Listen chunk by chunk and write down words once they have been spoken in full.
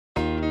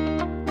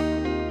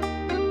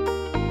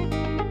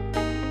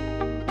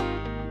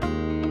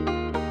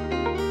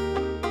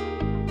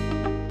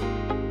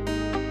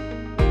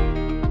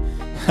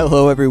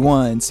Hello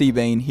everyone,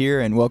 Seabane here,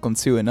 and welcome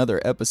to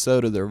another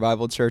episode of the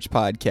Revival Church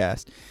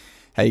Podcast.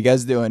 How you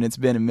guys doing? It's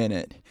been a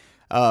minute.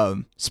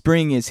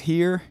 Spring is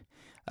here.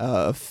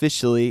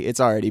 Officially,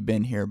 it's already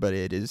been here, but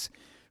it is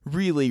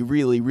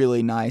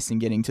really nice and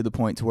getting to the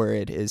point to where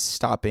it is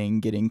stopping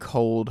getting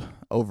cold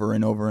over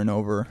and over and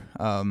over.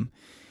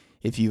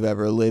 If you've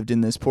ever lived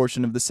in this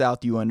portion of the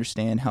South, you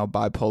understand how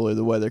bipolar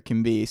the weather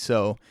can be,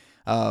 so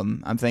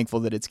I'm thankful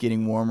that it's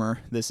getting warmer.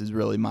 This is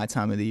really my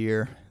time of the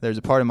year. There's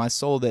a part of my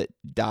soul that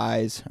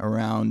dies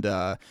around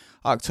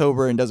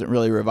October and doesn't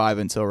really revive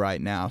until right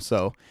now.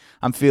 So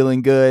I'm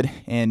feeling good,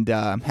 and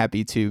I'm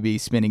happy to be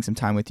spending some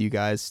time with you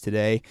guys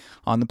today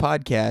on the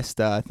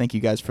podcast. Thank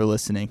you guys for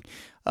listening.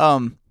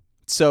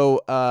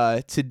 So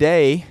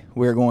today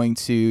we're going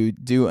to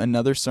do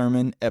another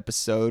sermon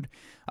episode.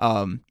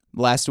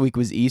 Last week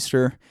was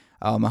Easter.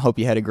 I hope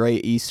you had a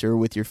great Easter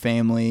with your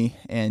family,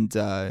 and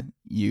I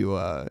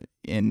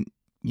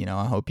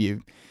hope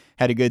you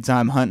had a good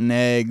time hunting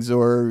eggs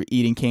or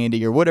eating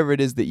candy or whatever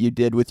it is that you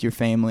did with your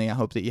family. I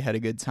hope that you had a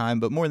good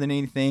time, but more than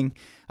anything,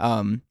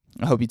 I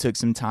hope you took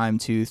some time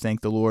to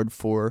thank the Lord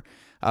for,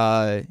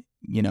 the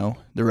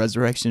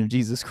resurrection of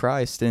Jesus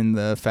Christ and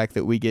the fact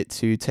that we get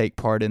to take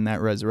part in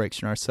that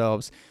resurrection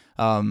ourselves.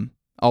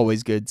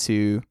 Always good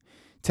to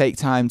take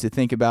time to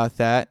think about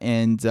that,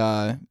 and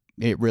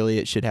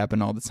it should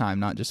happen all the time,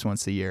 not just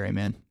once a year.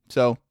 Amen.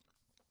 So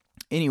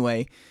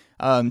anyway,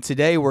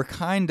 today we're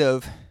kind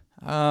of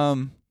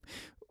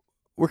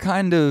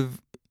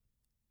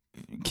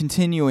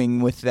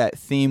continuing with that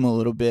theme a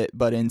little bit,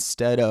 but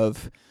instead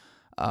of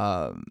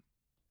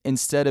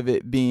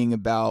it being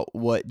about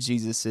what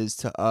Jesus is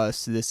to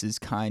us, this is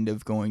kind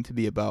of going to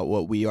be about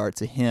what we are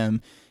to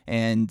him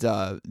and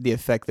the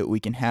effect that we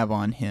can have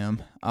on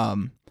him.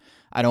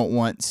 I don't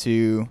want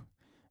to,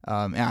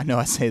 and I know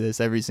I say this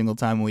every single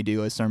time we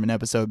do a sermon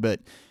episode,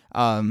 but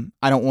I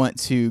don't want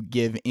to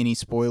give any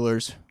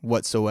spoilers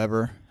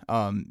whatsoever,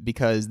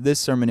 because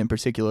this sermon in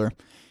particular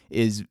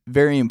is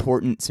very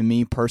important to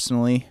me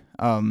personally.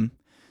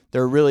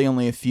 There are really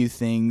only a few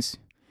things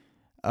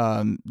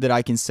that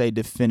I can say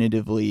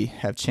definitively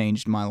have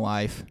changed my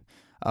life.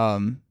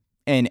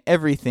 And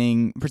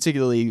everything,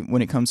 particularly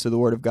when it comes to the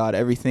Word of God,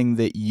 everything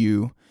that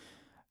you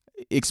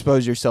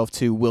expose yourself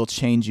to will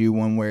change you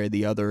one way or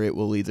the other. It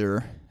will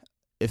either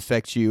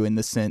affect you in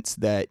the sense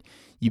that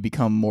you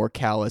become more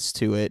callous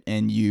to it,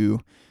 and you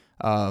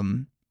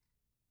don't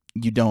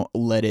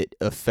let it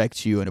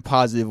affect you in a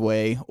positive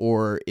way,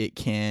 or it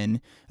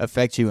can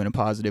affect you in a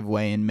positive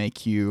way and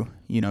make you,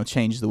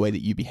 change the way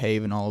that you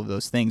behave and all of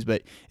those things.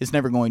 But it's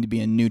never going to be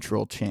a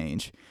neutral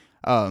change.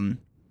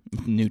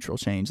 Neutral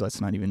change,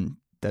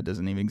 that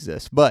doesn't even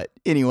exist. But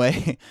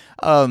anyway,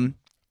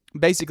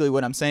 basically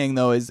what I'm saying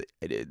though is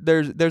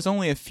there's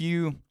only a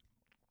few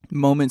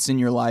moments in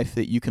your life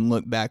that you can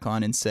look back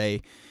on and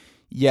say,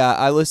 yeah,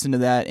 I listened to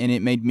that and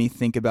it made me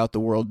think about the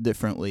world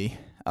differently.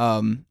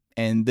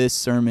 And this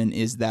sermon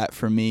is that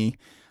for me.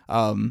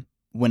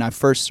 When I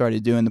first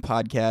started doing the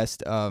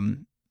podcast,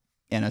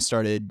 and I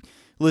started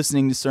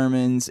listening to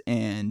sermons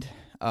and,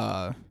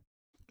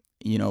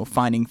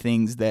 finding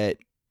things that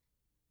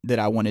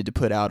I wanted to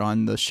put out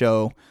on the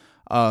show,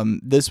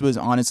 this was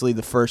honestly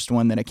the first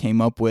one that I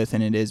came up with,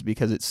 and it is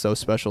because it's so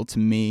special to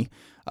me.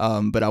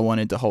 But I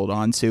wanted to hold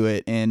on to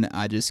it, and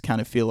I just kind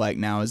of feel like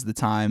now is the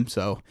time,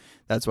 so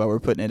that's why we're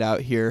putting it out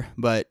here.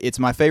 But it's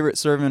my favorite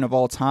sermon of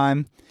all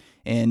time,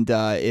 and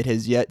it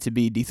has yet to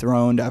be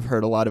dethroned. I've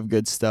heard a lot of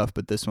good stuff,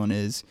 but this one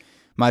is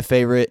my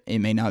favorite. It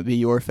may not be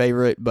your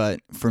favorite, but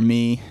for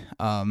me,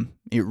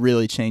 it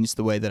really changed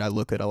the way that I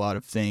look at a lot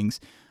of things.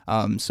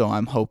 So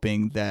I'm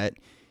hoping that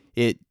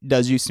it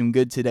does you some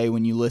good today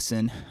when you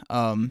listen.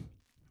 And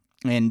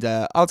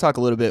I'll talk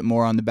a little bit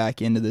more on the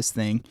back end of this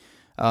thing.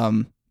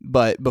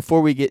 But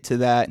before we get to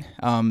that,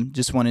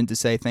 just wanted to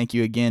say thank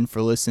you again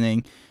for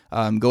listening.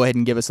 Go ahead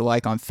and give us a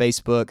like on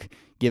Facebook.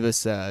 Give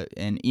us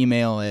an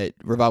email at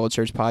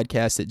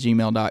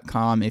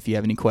revivalchurchpodcast@gmail.com if you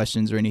have any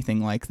questions or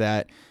anything like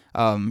that.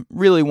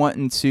 Really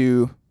wanting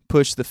to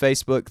push the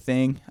Facebook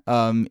thing.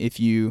 If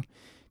you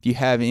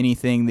have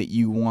anything that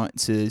you want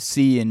to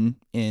see in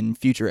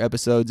future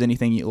episodes,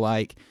 anything you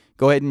like,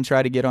 go ahead and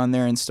try to get on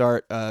there and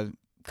start a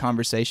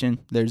conversation.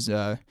 There's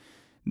a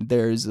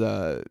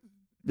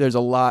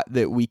lot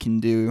that we can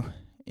do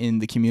in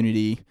the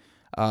community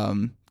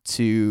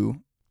to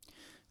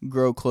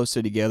grow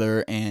closer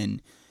together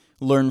and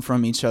learn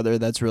from each other.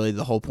 That's really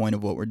the whole point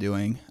of what we're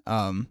doing.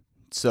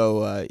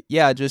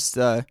 Just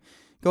go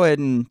ahead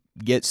and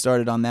get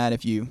started on that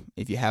if you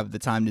have the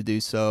time to do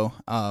so.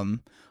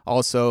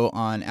 Also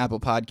on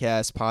Apple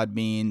Podcasts,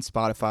 Podbean,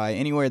 Spotify,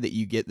 anywhere that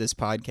you get this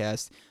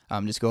podcast,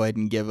 just go ahead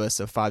and give us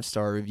a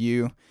 5-star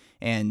review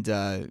and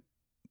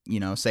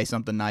say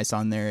something nice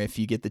on there if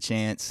you get the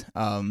chance.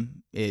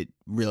 It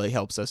really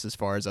helps us as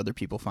far as other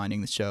people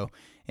finding the show,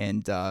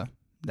 and that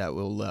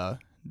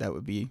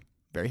would be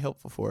very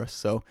helpful for us.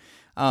 So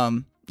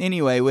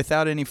anyway,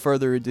 without any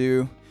further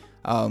ado,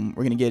 we're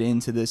going to get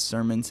into this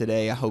sermon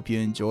today. I hope you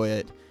enjoy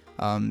it.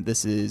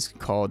 This is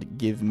called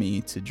Give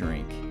Me to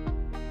Drink.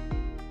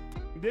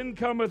 Then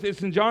cometh,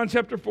 it's in John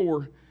chapter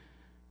 4,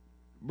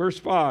 verse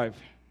 5.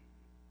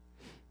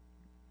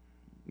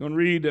 I'm going to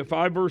read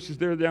 5 verses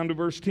there down to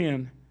verse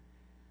 10.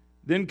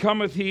 Then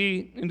cometh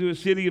he into a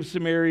city of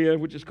Samaria,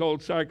 which is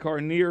called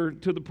Sychar, near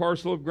to the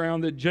parcel of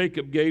ground that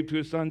Jacob gave to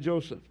his son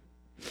Joseph.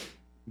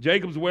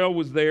 Jacob's well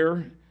was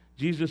there.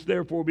 Jesus,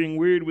 therefore, being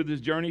wearied with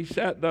his journey,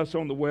 sat thus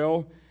on the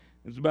well.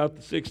 It was about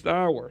the 6th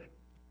hour.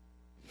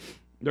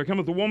 There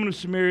cometh a woman of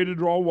Samaria to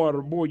draw water.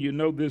 Boy, you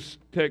know this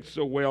text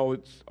so well,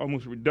 it's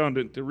almost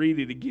redundant to read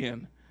it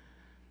again.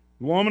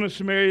 The woman of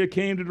Samaria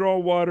came to draw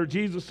water.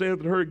 Jesus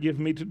saith to her, Give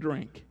me to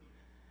drink.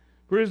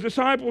 For his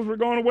disciples were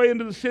gone away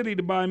into the city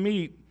to buy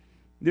meat.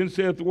 Then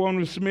saith the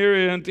woman of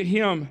Samaria unto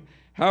him,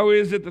 How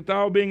is it that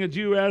thou, being a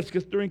Jew,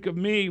 askest drink of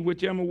me,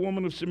 which am a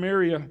woman of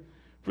Samaria?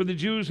 For the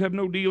Jews have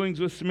no dealings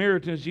with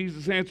Samaritans.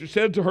 Jesus answered,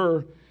 said to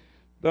her,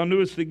 Thou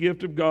knewest the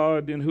gift of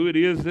God, and who it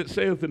is that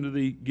saith unto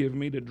thee, Give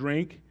me to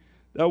drink.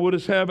 Thou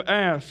wouldst have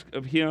asked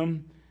of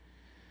him,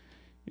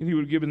 and he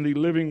would have given thee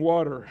living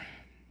water.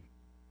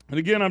 And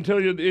again, I'm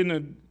telling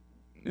you,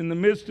 in the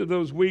midst of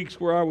those weeks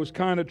where I was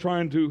kind of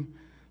trying to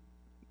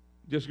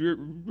just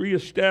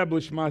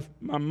reestablish my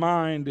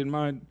mind and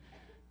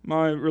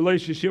my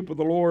relationship with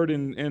the Lord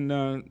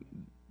and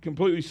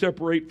completely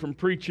separate from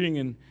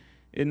preaching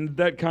and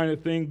that kind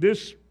of thing.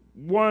 This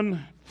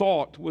one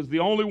thought was the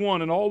only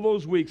one in all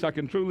those weeks I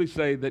can truly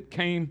say that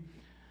came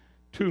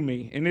to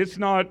me. And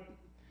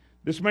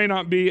this may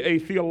not be a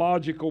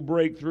theological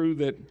breakthrough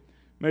that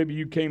maybe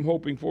you came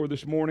hoping for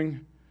this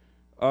morning,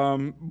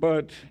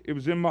 but it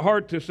was in my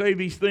heart to say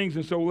these things,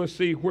 and so let's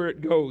see where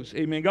it goes.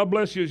 Amen. God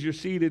bless you as you're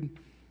seated.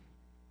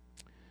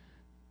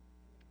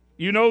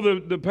 You know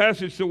the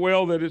passage so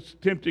well that it's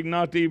tempting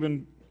not to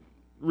even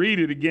read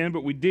it again,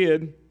 but we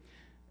did.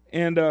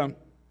 And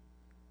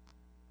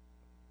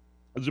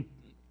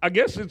I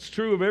guess it's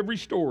true of every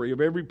story, of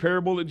every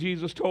parable that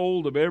Jesus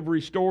told, of every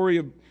story,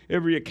 of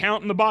every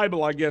account in the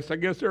Bible, I guess. I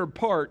guess there are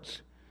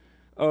parts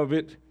of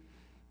it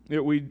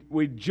that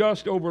we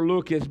just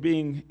overlook as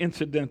being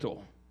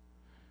incidental.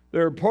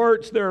 There are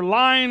parts, there are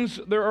lines,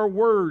 there are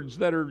words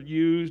that are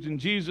used, and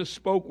Jesus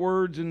spoke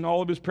words in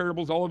all of his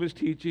parables, all of his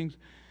teachings.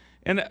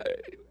 And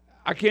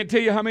I can't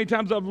tell you how many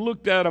times I've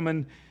looked at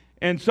them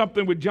and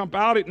something would jump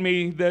out at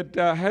me that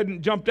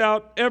hadn't jumped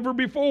out ever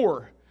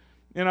before.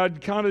 And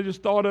I'd kind of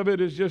just thought of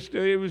it as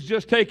it was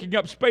just taking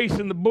up space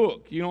in the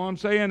book. You know what I'm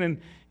saying? And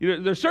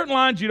there's certain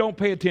lines you don't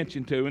pay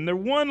attention to. And there's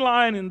one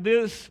line in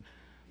this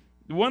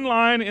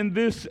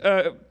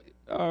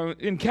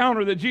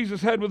encounter that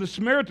Jesus had with the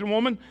Samaritan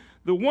woman,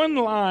 the one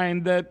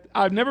line that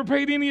I've never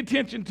paid any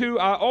attention to,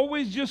 I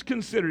always just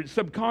considered,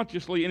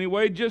 subconsciously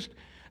anyway, just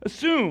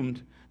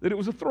assumed that it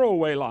was a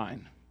throwaway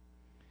line.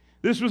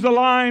 This was a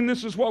line,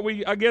 this is what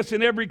I guess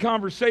in every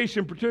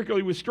conversation,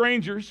 particularly with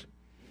strangers,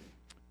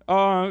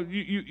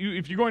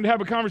 if you're going to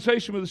have a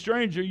conversation with a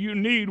stranger, you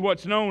need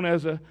what's known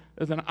as an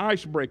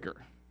icebreaker.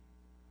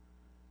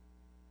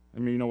 I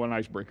mean, you know what an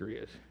icebreaker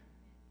is.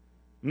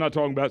 I'm not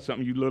talking about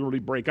something you literally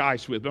break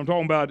ice with. I'm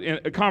talking about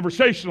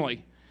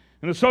conversationally.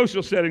 In a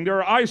social setting,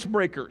 there are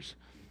icebreakers.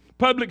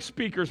 Public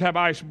speakers have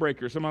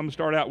icebreakers. I'm going to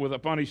start out with a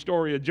funny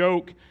story, a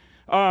joke.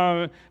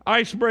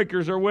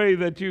 Icebreakers are a way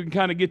that you can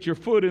kind of get your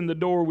foot in the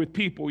door with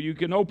people. You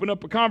can open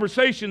up a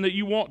conversation that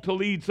you want to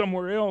lead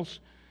somewhere else.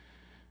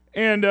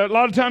 And a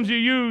lot of times you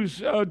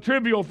use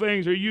trivial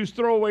things or you use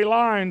throwaway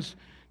lines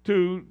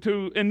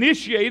to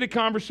initiate a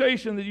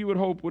conversation that you would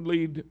hope would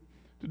lead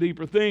to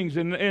deeper things.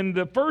 And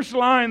the first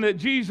line that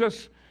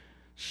Jesus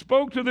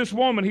spoke to this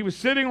woman, he was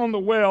sitting on the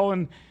well,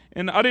 and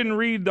I didn't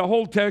read the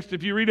whole text.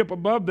 If you read up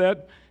above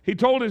that, he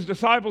told his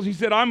disciples, he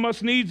said, I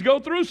must needs go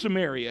through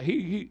Samaria.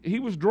 He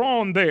was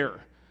drawn there.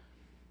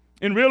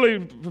 And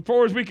really, as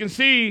far as we can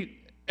see,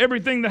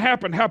 everything that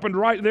happened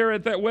right there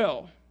at that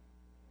well.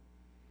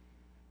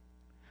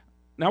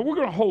 Now, we're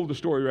going to hold the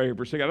story right here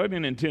for a second. I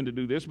didn't intend to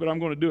do this, but I'm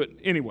going to do it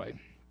anyway.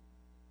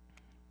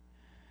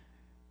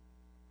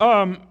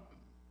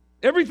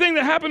 Everything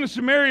that happened in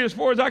Samaria, as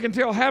far as I can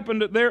tell,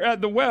 happened there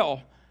at the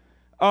well.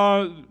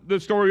 The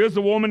story is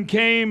the woman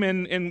came,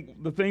 and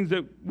the things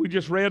that we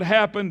just read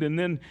happened, and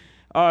then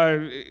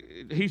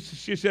he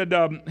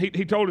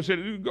told her,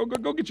 said,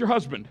 go get your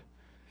husband.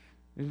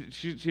 And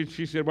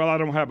she said, well, I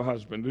don't have a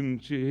husband.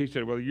 And he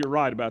said, well, you're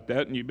right about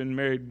that, and you've been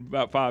married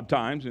about 5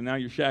 times, and now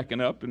you're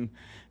shacking up, and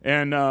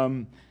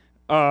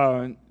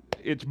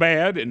it's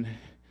bad.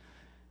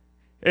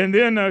 And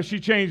then she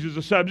changes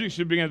the subject.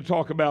 She began to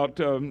talk about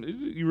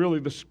really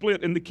the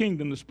split in the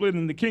kingdom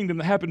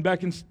that happened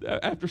back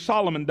after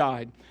Solomon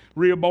died.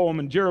 Rehoboam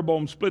and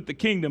Jeroboam split the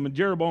kingdom, and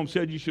Jeroboam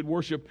said you should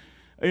worship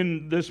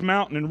in this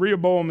mountain, and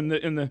Rehoboam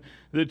and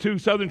the 2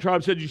 southern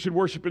tribes said you should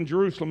worship in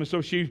Jerusalem. And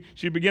so she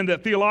began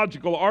that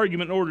theological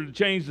argument in order to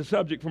change the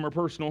subject from her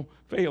personal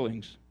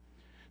failings.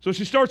 So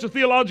she starts a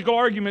theological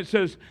argument,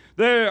 says,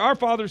 our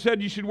father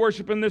said you should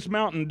worship in this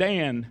mountain,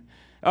 Dan.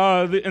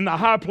 in the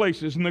high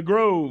places, in the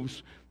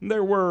groves.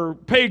 There were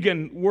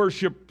pagan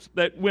worship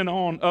that went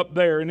on up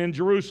there. And in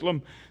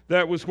Jerusalem,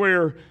 that was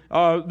where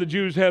the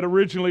Jews had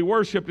originally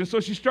worshipped. And so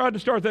she tried to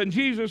start that. And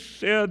Jesus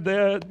said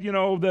that,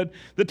 that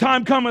the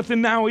time cometh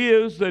and now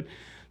is that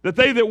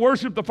they that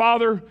worship the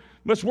Father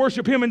must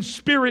worship him in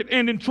spirit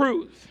and in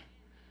truth.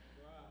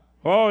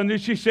 Oh, and then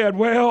she said,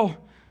 well,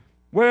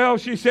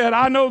 she said,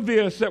 I know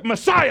this, that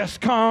Messiah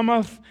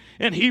cometh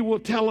and he will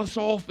tell us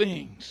all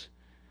things.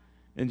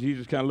 And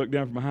Jesus kind of looked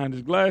down from behind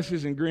his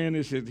glasses and grinned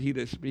and said, he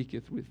that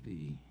speaketh with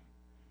thee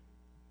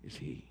is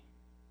he.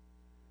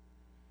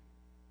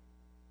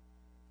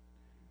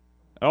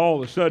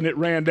 All of a sudden it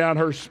ran down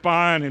her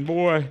spine, and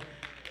boy,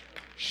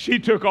 she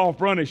took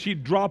off running. She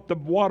dropped the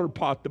water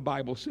pot, the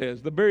Bible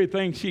says. The very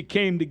thing she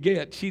came to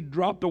get. She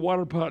dropped the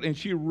water pot and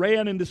she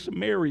ran into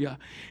Samaria.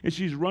 And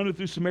she's running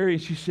through Samaria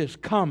and she says,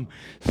 come,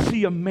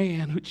 see a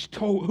man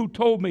who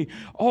told me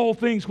all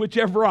things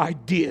whichever I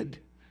did.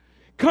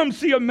 Come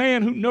see a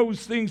man who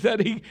knows things that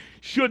he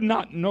should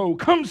not know.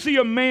 Come see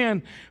a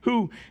man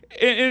who,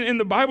 and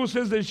the Bible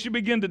says that she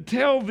began to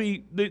tell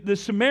the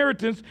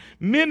Samaritans,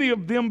 many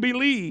of them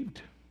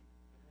believed.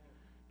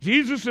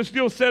 Jesus is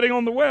still sitting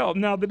on the well.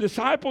 Now the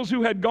disciples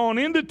who had gone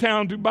into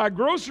town to buy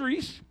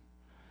groceries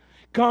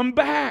come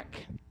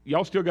back.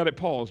 Y'all still got it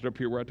paused up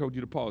here where I told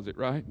you to pause it,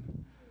 right?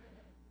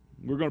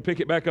 We're going to pick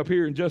it back up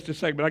here in just a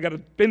second, but I got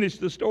to finish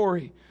the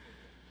story.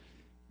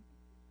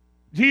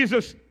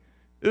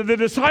 The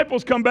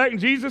disciples come back and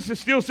Jesus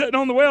is still sitting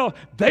on the well.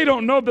 They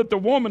don't know that the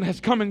woman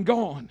has come and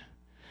gone.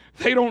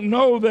 They don't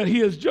know that he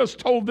has just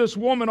told this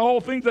woman all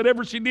things that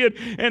ever she did.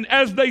 And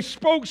as they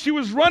spoke, she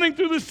was running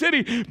through the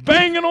city,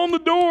 banging on the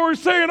door,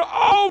 saying,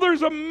 oh,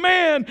 there's a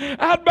man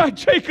out by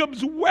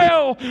Jacob's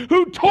well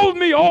who told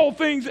me all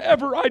things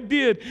ever I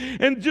did.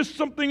 And just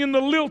something in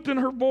the lilt in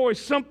her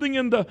voice, something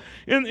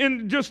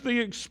in just the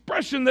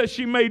expression that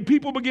she made,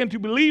 people began to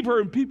believe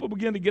her and people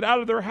began to get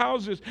out of their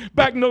houses.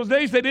 Back in those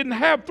days, they didn't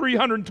have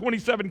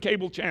 327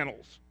 cable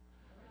channels.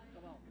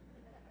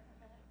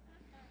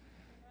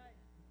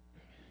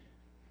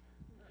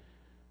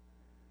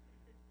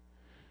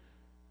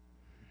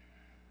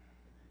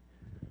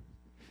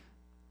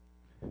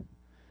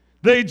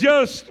 They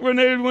just,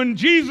 when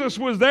Jesus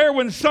was there,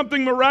 when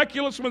something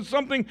miraculous, when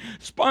something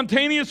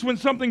spontaneous, when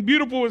something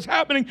beautiful was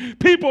happening,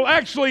 people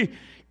actually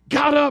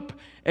got up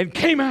and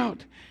came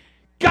out,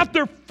 got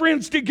their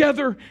friends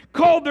together,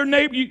 called their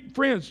neighbor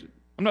friends.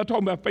 I'm not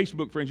talking about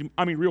Facebook friends,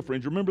 I mean real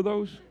friends. Remember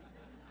those?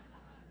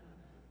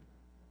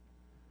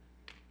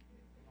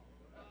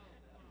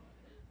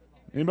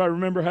 Anybody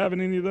remember having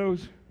any of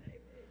those?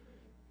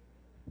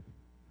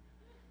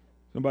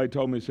 Somebody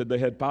told me, said they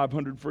had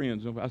 500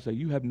 friends. I say,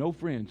 you have no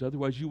friends,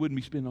 otherwise you wouldn't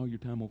be spending all your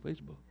time on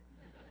Facebook.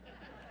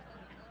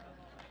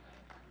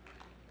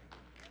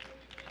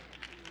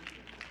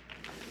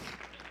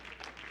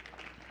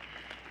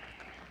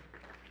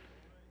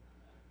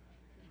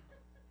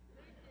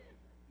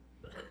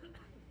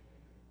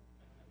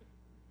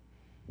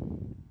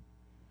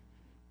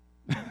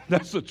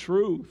 That's the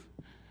truth.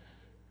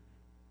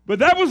 But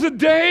that was a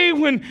day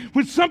when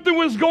something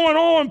was going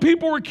on.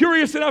 People were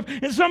curious enough,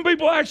 and some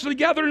people actually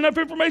gathered enough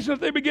information that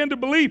they began to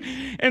believe.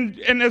 And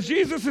as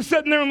Jesus is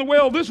sitting there on the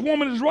well, this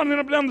woman is running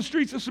up and down the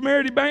streets of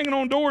Samaria, banging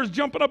on doors,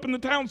 jumping up in the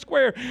town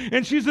square,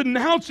 and she's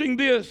announcing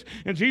this.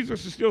 And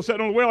Jesus is still sitting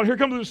on the well, and here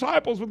come the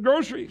disciples with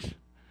groceries.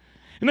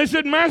 And they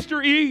said,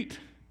 Master, eat.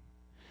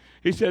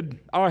 He said,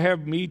 I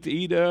have meat to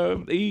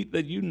eat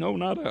that you know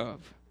not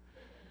of.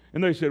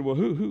 And they said, well,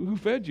 who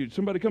fed you? Did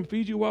somebody come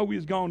feed you while we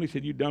was gone? He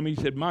said, you dummy.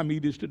 He said, my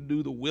meat is to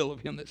do the will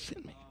of him that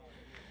sent me.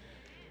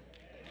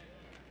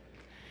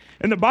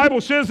 And the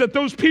Bible says that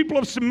those people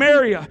of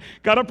Samaria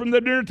got up from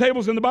their dinner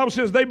tables, and the Bible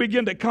says they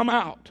began to come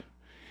out.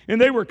 And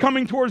they were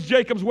coming towards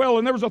Jacob's well,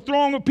 and there was a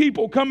throng of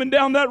people coming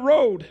down that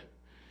road.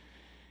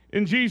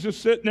 And Jesus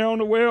sitting there on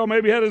the well,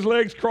 maybe had his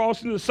legs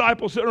crossed, and the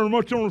disciples sitting there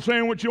munching on a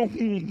sandwich.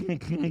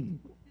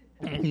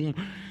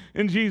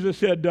 And Jesus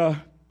said,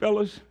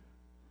 fellas,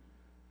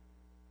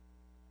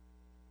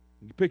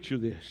 picture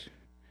this.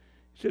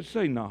 He said,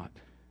 say not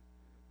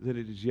that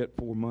it is yet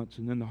 4 months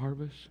and then the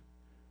harvest.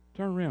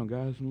 Turn around,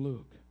 guys, and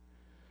look.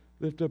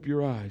 Lift up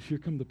your eyes. Here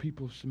come the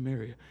people of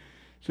Samaria.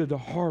 He said, the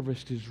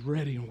harvest is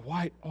ready and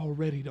white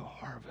already to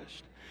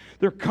harvest.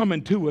 They're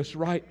coming to us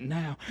right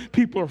now.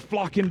 People are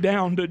flocking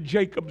down to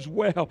Jacob's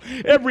well.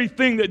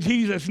 Everything that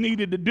Jesus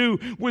needed to do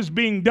was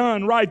being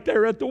done right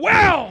there at the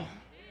well.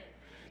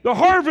 The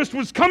harvest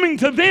was coming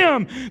to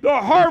them.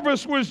 The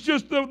harvest was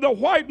just the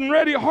white and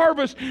ready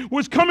harvest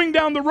was coming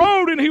down the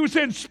road, and he was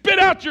saying, spit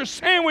out your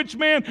sandwich,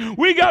 man.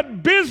 We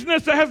got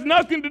business that has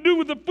nothing to do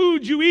with the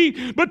food you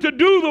eat, but to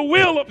do the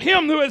will of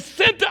him who has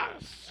sent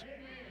us.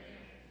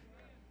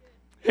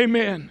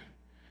 Amen.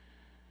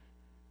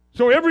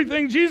 So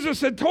everything Jesus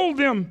had told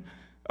them,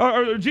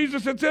 or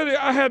Jesus had said,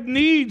 I have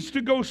needs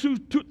to go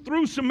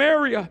through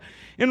Samaria.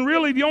 And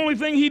really the only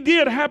thing he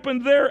did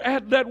happened there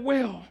at that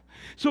well.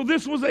 So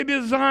this was a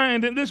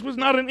designed, and this was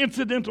not an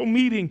incidental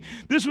meeting.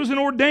 This was an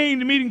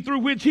ordained meeting through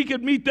which he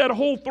could meet that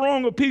whole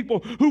throng of people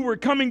who were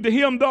coming to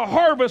him. The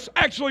harvest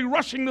actually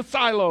rushing the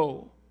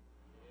silo.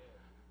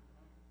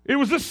 It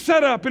was a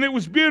setup, and it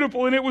was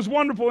beautiful, and it was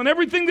wonderful, and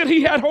everything that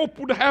he had hoped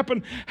would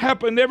happen,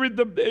 happened.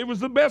 It was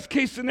the best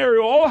case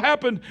scenario. All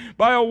happened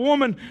by a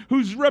woman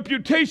whose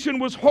reputation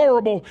was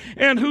horrible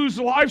and whose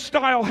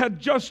lifestyle had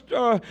just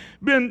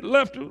been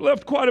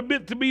left quite a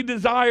bit to be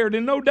desired,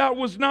 and no doubt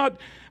was not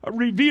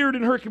revered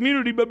in her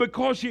community, but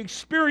because she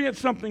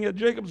experienced something at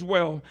Jacob's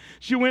well,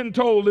 she went and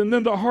told, and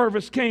then the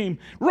harvest came.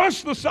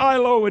 Rushed the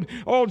silo, and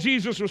all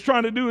Jesus was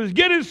trying to do is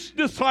get his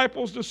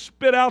disciples to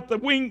spit out the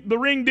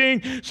ring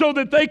ding so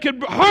that they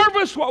could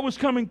harvest what was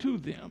coming to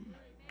them.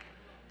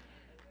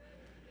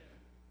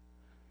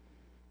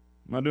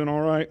 Am I doing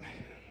all right?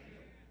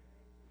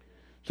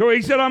 So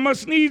he said, I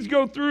must needs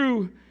go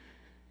through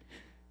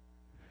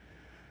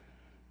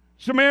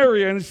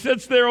Samaria, and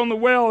sits there on the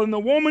well, and the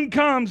woman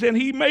comes, and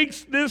he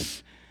makes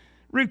this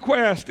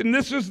request, and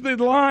this is the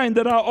line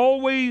that I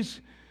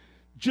always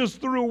just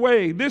threw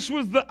away. This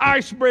was the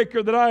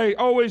icebreaker that I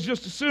always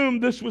just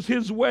assumed this was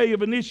his way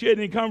of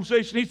initiating a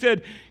conversation. He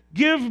said,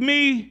 give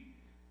me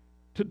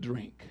to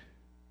drink.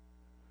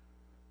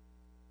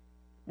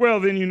 Well,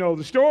 then you know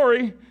the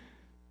story.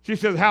 She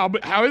says, how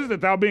is it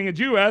that thou being a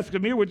Jew askest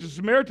of me, which is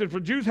Samaritan? For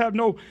Jews have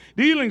no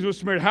dealings with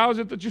Samaritans. How is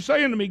it that you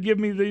say unto me, give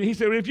me the... He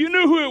said, if you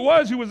knew who it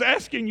was who was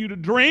asking you to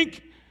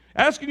drink,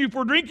 asking you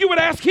for a drink, you would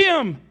ask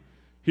him.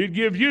 He'd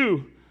give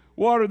you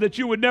water that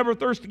you would never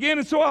thirst again.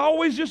 And so I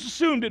always just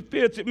assumed it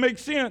fits, it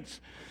makes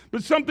sense.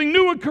 But something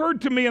new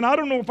occurred to me, and I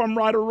don't know if I'm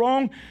right or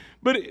wrong,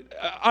 but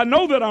I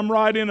know that I'm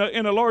right in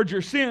a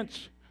larger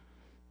sense.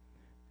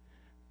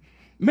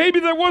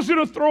 Maybe that wasn't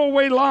a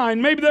throwaway line.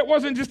 Maybe that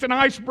wasn't just an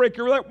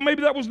icebreaker.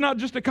 Maybe that was not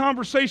just a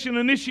conversation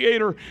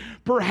initiator.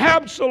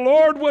 Perhaps the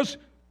Lord was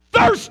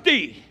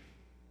thirsty.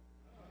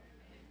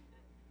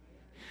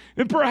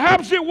 And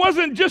perhaps it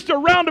wasn't just a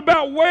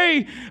roundabout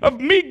way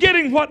of me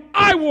getting what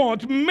I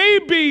want.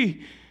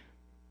 Maybe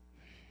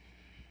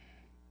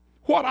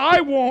what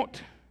I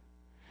want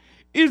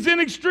is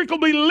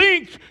inextricably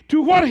linked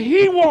to what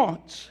he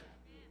wants.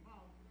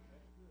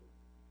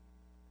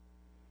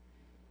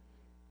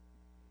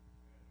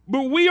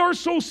 But we are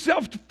so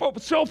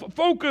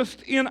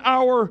self-focused in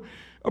our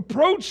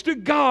approach to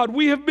God.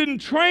 We have been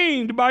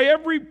trained by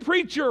every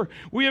preacher.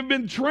 We have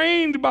been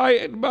trained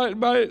by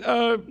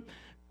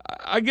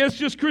I guess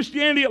just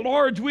Christianity at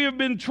large. We have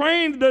been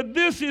trained that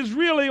this is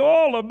really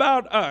all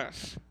about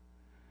us.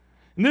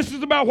 And this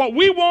is about what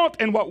we want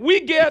and what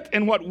we get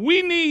and what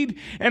we need,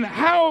 and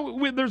how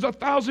there's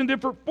 1,000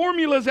 different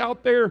formulas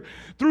out there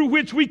through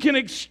which we can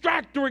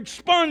extract or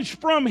expunge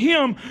from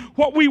him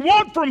what we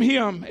want from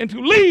him and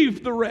to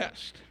leave the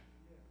rest.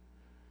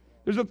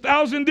 There's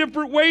 1,000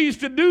 different ways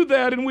to do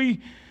that, and we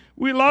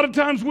a lot of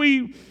times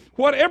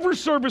whatever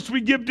service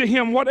we give to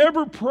him,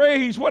 whatever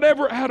praise,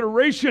 whatever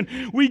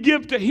adoration we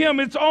give to him,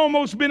 it's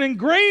almost been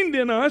ingrained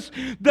in us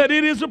that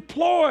it is a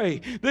ploy,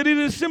 that it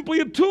is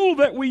simply a tool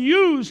that we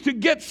use to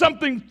get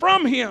something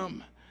from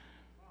him.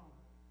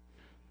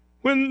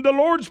 When the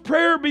Lord's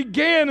Prayer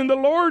began and the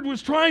Lord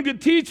was trying to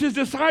teach his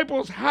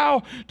disciples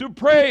how to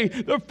pray,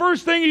 the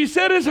first thing he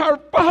said is, Our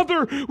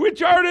Father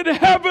which art in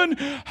heaven,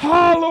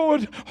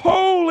 hallowed,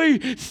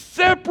 holy,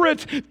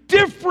 separate,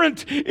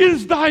 different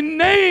is thy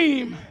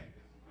name.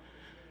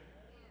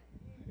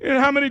 And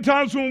how many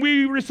times when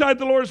we recite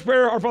the Lord's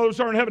Prayer, Our Father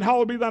which art in heaven,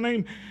 hallowed be thy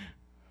name.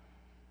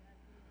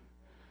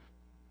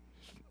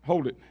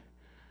 Hold it.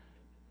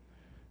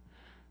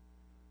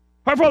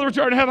 Our Father which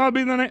art in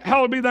heaven,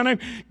 hallowed be thy name.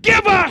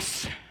 Give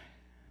us!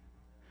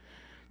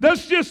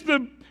 That's just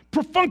the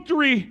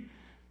perfunctory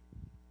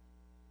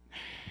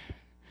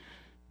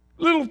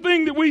little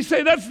thing that we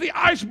say. That's the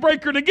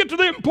icebreaker to get to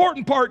the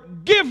important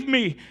part. Give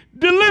me,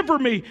 deliver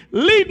me,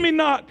 lead me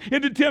not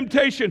into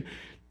temptation.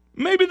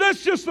 Maybe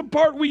that's just the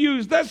part we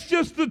use. That's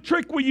just the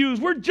trick we use.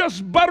 We're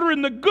just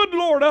buttering the good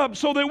Lord up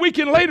so that we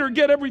can later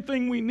get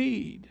everything we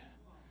need.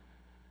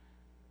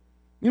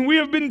 And we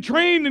have been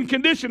trained and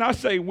conditioned. I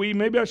say we,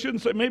 maybe I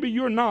shouldn't say, maybe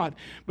you're not.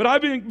 But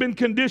I've been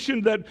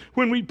conditioned that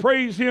when we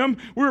praise him,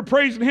 we're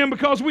praising him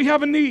because we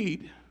have a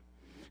need.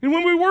 And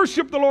when we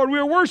worship the Lord, we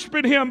are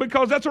worshiping him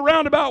because that's a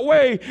roundabout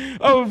way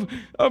of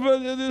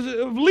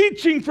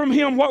leeching from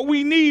him what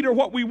we need or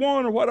what we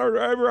want or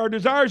whatever our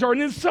desires are.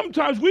 And then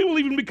sometimes we will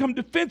even become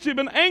defensive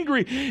and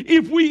angry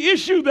if we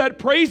issue that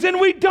praise and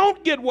we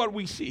don't get what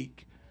we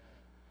seek.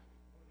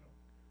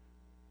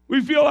 We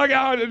feel like,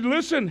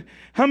 listen,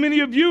 how many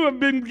of you have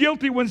been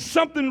guilty when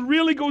something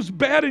really goes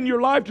bad in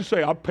your life to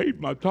say, I paid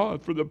my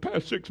tithe for the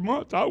past 6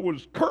 months. I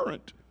was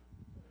current.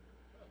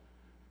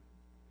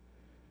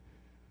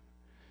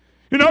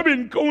 And I've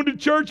been going to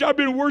church, I've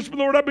been worshiping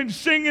the Lord, I've been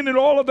singing and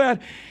all of that.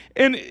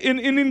 And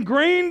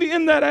ingrained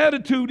in that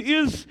attitude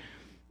is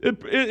a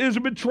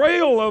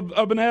betrayal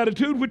of an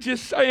attitude, which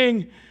is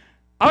saying,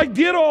 I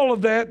did all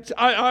of that.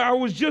 I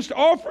was just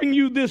offering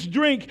you this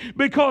drink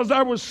because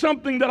there was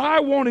something that I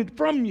wanted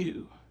from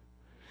you.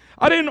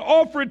 I didn't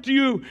offer it to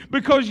you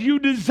because you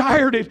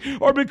desired it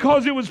or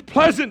because it was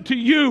pleasant to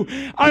you.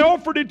 I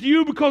offered it to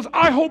you because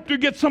I hope to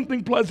get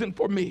something pleasant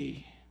for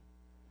me.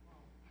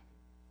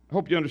 I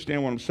hope you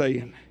understand what I'm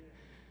saying.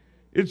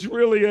 It's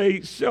really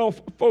a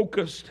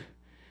self-focused.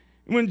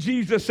 When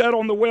Jesus sat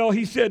on the well,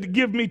 he said,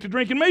 give me to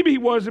drink. And maybe he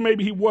was and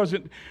maybe he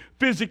wasn't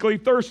physically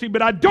thirsty,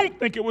 but I don't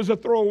think it was a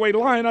throwaway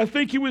line. I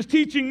think he was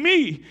teaching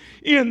me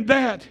in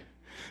that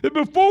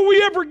before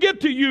we ever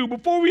get to you,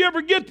 before we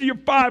ever get to your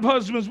 5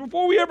 husbands,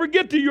 before we ever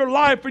get to your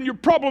life and your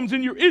problems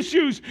and your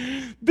issues,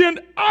 then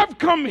I've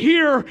come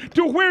here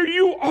to where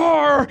you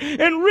are,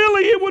 and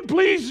really it would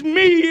please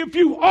me if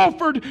you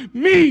offered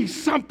me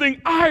something.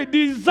 I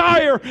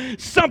desire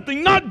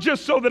something, not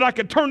just so that I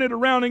could turn it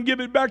around and give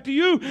it back to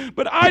you,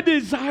 but I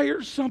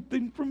desire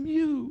something from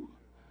you.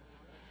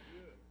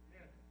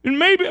 And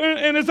maybe,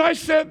 and as I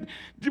said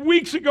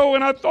weeks ago,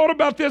 and I thought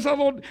about this, I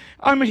thought,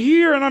 I'm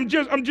here and I'm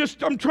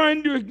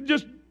trying to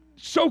just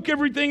soak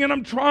everything, and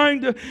I'm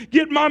trying to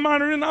get my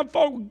mind in. And I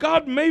thought,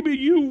 God, maybe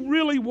you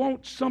really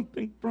want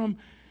something from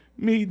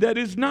me that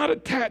is not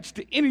attached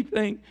to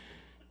anything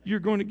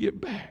you're going to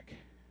get back.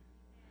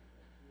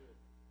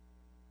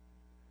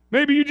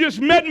 Maybe you just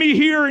met me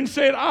here and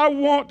said, I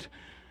want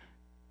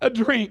a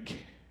drink.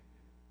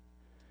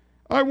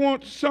 I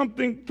want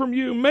something from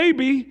you.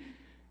 Maybe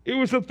it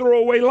was a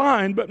throwaway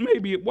line, but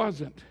maybe it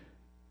wasn't.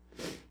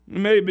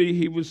 Maybe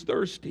he was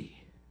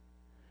thirsty.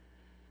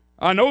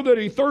 I know that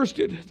he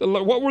thirsted.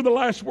 What were the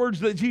last words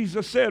that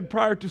Jesus said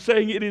prior to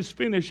saying it is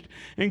finished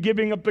and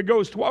giving up the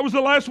ghost? What was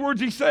the last words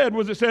he said?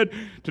 Was it said,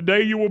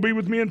 today you will be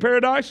with me in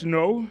paradise?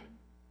 No.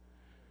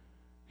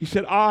 He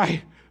said,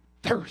 I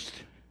thirst.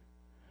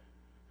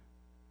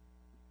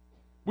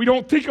 We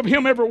don't think of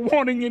him ever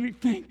wanting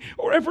anything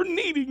or ever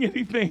needing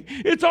anything.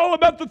 It's all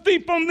about the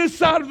thief on this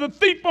side or the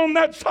thief on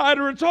that side,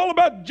 or it's all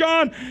about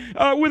John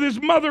with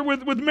his mother,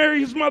 with Mary,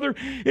 his mother.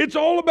 It's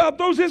all about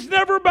those. It's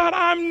never about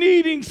I'm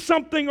needing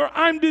something or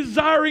I'm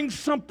desiring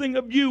something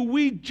of you.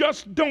 We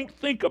just don't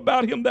think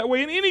about him that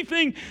way. And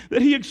anything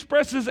that he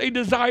expresses a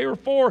desire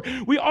for,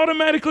 we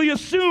automatically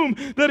assume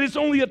that it's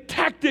only a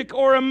tactic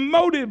or a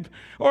motive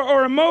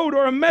or a mode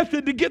or a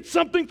method to get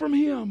something from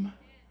him.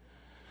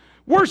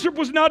 Worship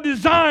was not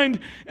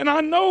designed, and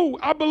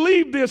I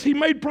believe this. He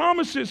made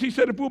promises. He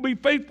said if we'll be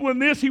faithful in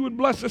this, he would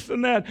bless us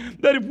in that.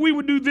 That if we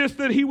would do this,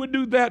 that he would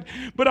do that.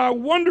 But I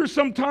wonder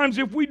sometimes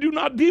if we do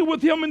not deal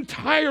with him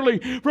entirely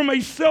from a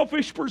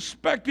selfish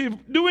perspective,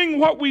 doing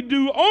what we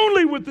do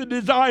only with the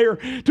desire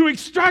to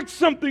extract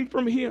something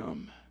from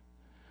him.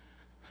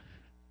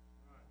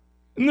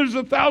 And there's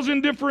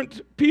 1,000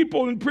 different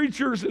people and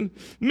preachers and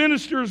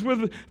ministers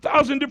with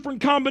 1,000 different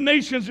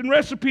combinations and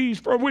recipes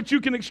for which you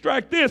can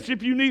extract this.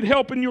 If you need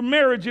help in your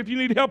marriage, if you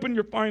need help in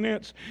your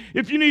finance,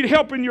 if you need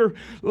help in your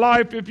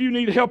life, if you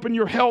need help in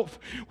your health,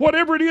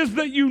 whatever it is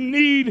that you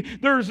need,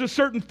 there's a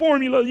certain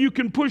formula. You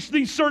can push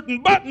these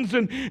certain buttons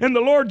and the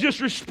Lord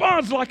just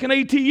responds like an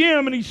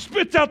ATM, and he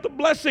spits out the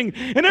blessing.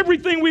 And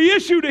everything we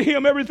issue to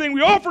him, everything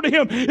we offer to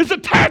him is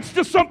attached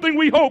to something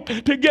we hope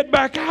to get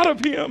back out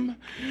of him.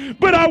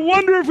 But I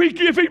wonder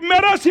if he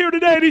met us here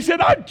today and he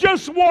said, I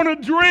just want a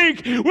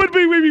drink, would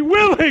we be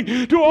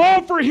willing to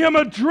offer him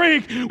a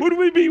drink? Would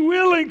we be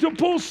willing to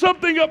pull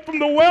something up from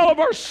the well of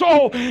our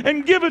soul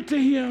and give it to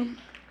him?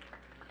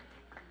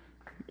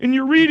 In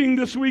your reading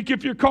this week,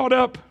 if you're caught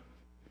up,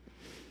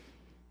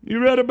 you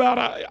read about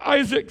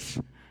Isaac's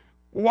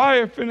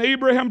wife, and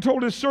Abraham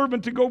told his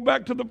servant to go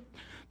back to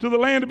the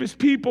land of his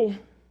people.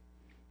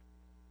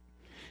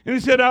 And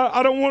he said,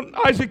 I don't want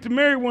Isaac to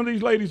marry one of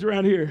these ladies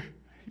around here.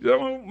 He said, I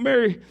won't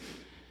marry.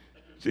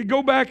 So he'd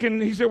go back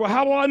and he said, well,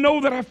 how do I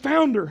know that I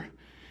found her?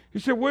 He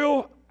said,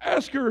 well,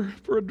 ask her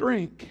for a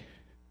drink.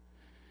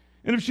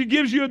 And if she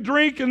gives you a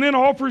drink and then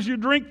offers you a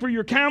drink for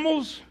your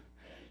camels,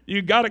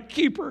 you got to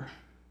keep her.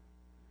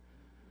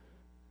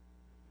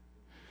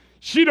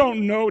 She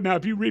don't know. Now,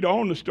 if you read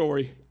on the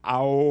story,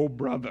 oh,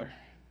 brother.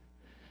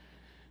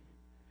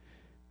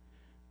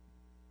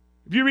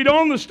 If you read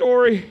on the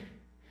story,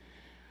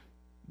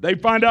 they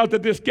find out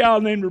that this gal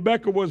named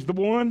Rebecca was the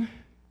one.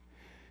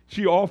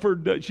 She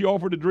offered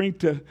a drink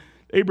to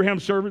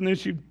Abraham's servant,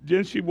 and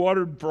then she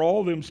watered for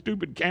all them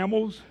stupid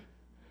camels.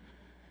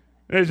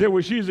 And they said,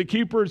 well, she's a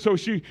keeper. So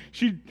she,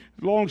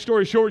 long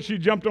story short, she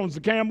jumped on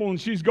the camel,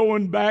 and she's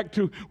going back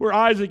to where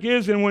Isaac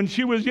is. And when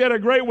she was yet a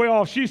great way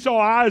off, she saw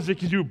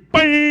Isaac, and she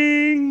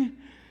bang!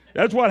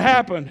 That's what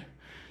happened.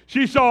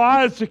 She saw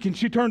Isaac, and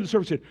she turned to the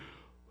servant and said,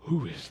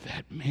 who is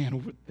that man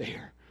over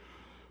there?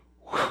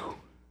 Whew.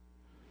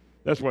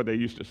 That's what they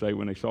used to say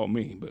when they saw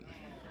me, but...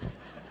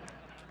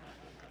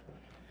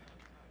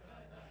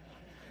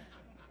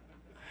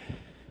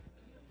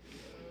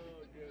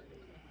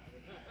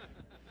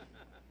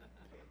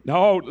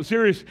 No,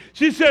 serious.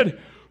 She said,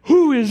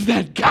 who is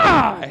that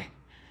guy?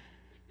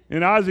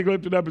 And Isaac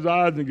lifted up his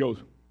eyes and goes,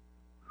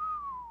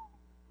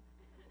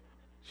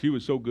 she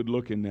was so good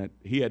looking that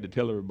he had to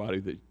tell everybody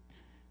that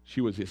she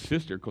was his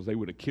sister because they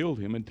would have killed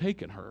him and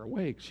taken her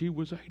away. She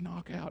was a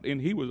knockout, and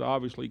he was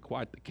obviously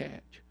quite the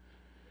catch.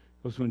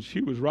 Because when she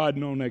was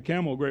riding on that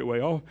camel a great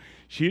way off,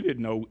 she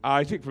didn't know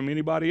Isaac from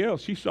anybody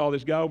else. She saw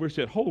this guy over and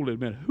said, hold it a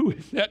minute, who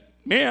is that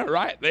man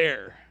right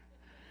there?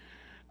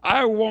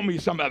 I want me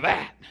some of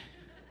that.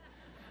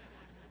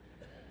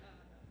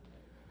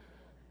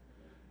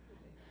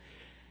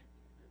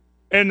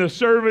 And the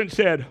servant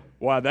said,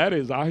 why, that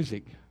is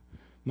Isaac,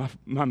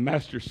 my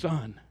master's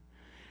son.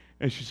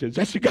 And she said,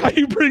 that's the guy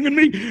you bringing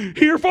me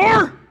here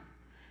for?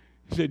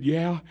 He said,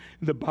 yeah.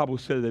 And the Bible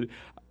said that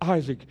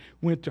Isaac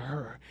went to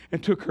her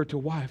and took her to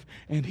wife,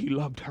 and he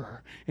loved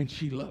her, and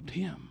she loved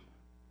him.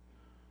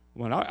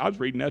 When I was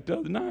reading that the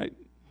other night,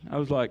 I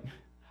was like,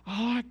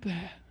 I like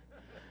that.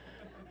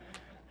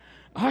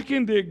 I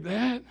can dig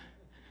that.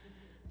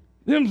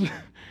 Man,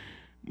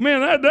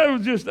 that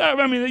was just,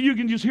 I mean, you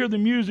can just hear the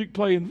music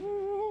playing.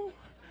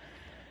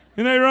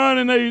 And they run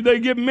and they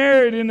get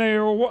married and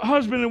they're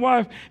husband and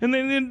wife. And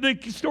then the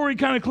story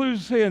kind of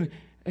clues saying,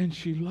 and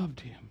she loved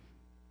him.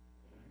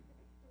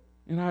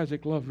 And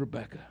Isaac loved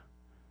Rebekah.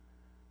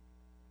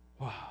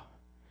 Wow.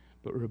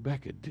 But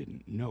Rebekah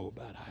didn't know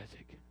about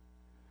Isaac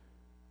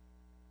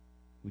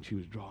when she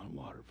was drawing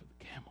water for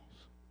the camels.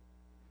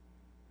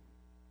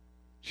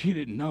 She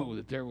didn't know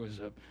that there was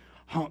a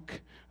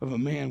hunk of a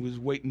man was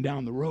waiting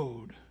down the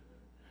road.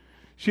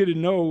 She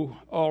didn't know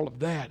all of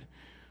that.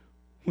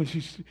 When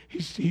he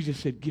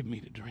just said, give me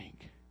to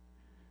drink.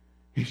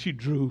 And she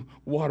drew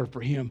water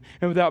for him.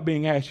 And without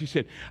being asked, she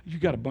said, you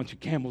got a bunch of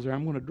camels there.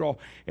 I'm going to draw.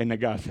 And the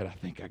guy said, I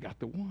think I got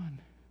the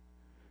one.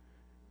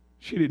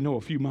 She didn't know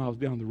a few miles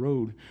down the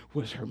road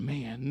was her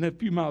man. And a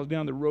few miles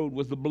down the road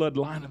was the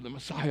bloodline of the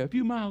Messiah. A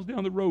few miles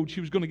down the road,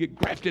 she was going to get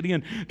grafted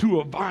in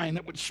to a vine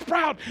that would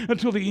sprout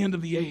until the end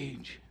of the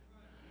age.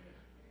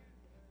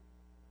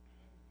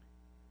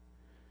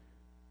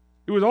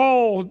 It was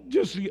all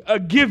just a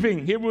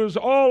giving. It was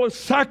all a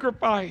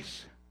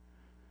sacrifice.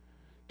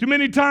 Too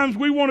many times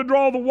we want to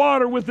draw the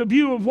water with the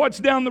view of what's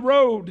down the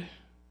road.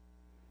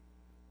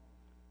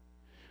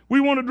 We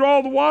want to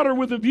draw the water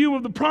with a view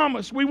of the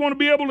promise. We want to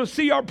be able to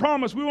see our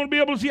promise. We want to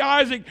be able to see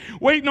Isaac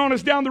waiting on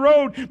us down the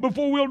road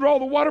before we'll draw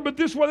the water. But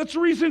that's the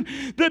reason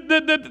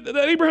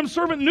that Abraham's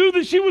servant knew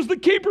that she was the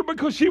keeper,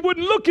 because she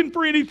wasn't looking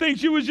for anything.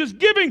 She was just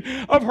giving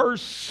of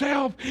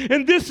herself.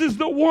 And this is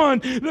the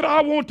one that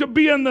I want to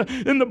be in the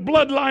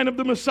bloodline of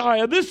the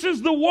Messiah. This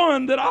is the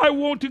one that I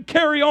want to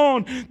carry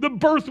on the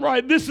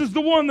birthright. This is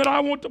the one that I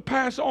want to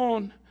pass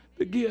on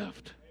the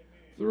gift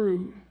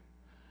through.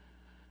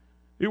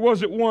 It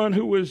wasn't one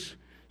who was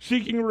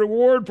seeking a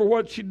reward for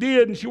what she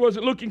did, and she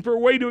wasn't looking for a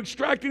way to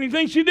extract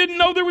anything. She didn't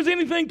know there was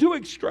anything to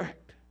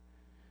extract.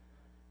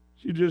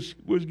 She just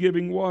was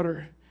giving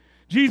water.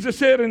 Jesus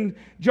said in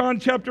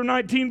John chapter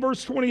 19,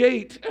 verse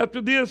 28,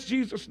 after this,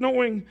 Jesus,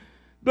 knowing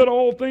that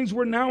all things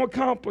were now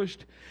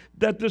accomplished,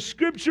 that the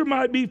scripture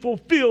might be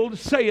fulfilled,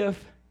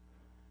 saith,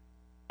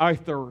 I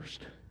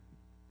thirst.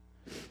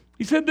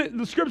 He said that,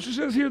 the scripture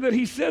says here that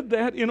he said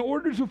that in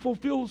order to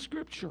fulfill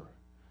scripture.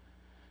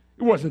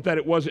 It wasn't that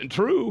it wasn't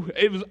true.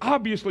 It was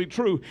obviously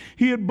true.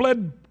 He had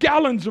bled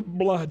gallons of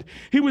blood.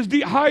 He was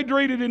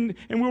dehydrated, and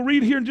we'll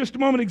read here in just a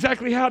moment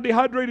exactly how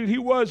dehydrated he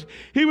was.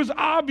 He was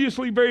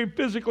obviously very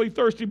physically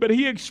thirsty, but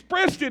he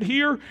expressed it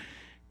here.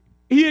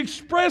 He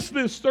expressed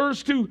this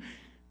thirst to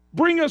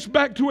bring us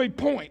back to a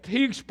point.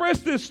 He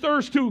expressed this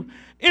thirst to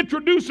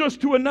introduce us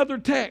to another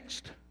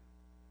text.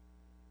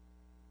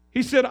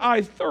 He said,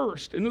 I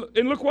thirst. And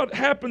look what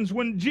happens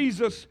when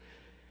Jesus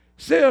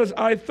says,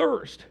 I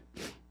thirst.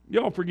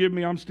 Y'all forgive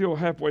me, I'm still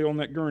halfway on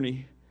that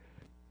gurney.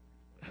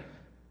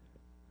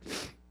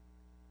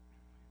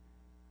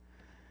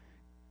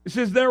 It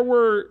says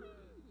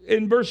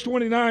in verse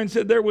 29,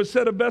 said there was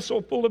set a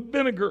vessel full of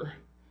vinegar.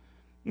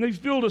 And they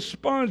filled a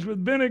sponge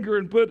with vinegar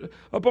and put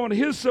upon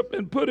hyssop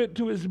and put it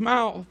to his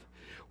mouth.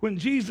 When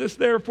Jesus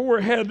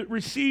therefore had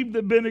received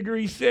the vinegar,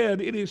 he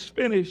said, it is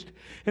finished.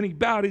 And he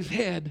bowed his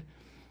head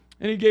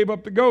and he gave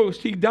up the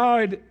ghost. He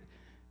died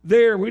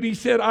there. When he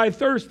said, I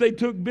thirst, they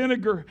took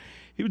vinegar.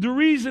 The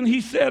reason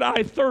he said,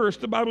 I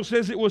thirst, the Bible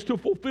says it was to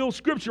fulfill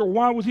Scripture.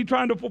 Why was he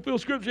trying to fulfill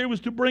Scripture? It was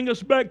to bring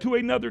us back to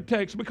another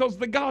text, because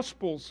the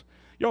Gospels,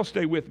 y'all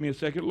stay with me a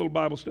second, a little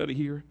Bible study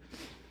here.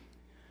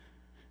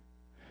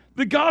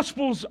 The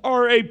Gospels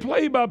are a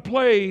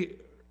play-by-play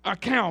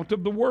account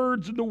of the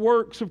words and the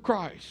works of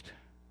Christ.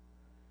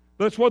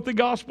 That's what the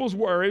Gospels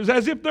were. It was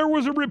as if there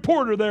was a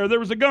reporter there. There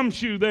was a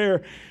gumshoe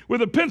there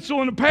with a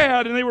pencil and a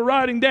pad, and they were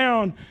writing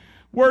down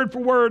word for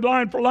word,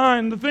 line for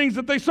line, the things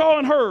that they saw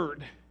and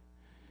heard.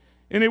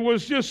 And it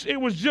was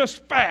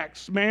just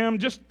facts, ma'am,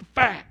 just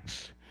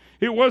facts.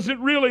 It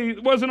wasn't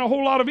a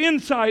whole lot of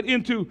insight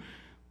into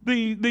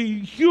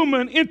the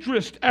human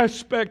interest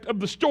aspect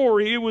of the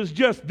story. It was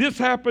just this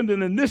happened,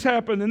 and then this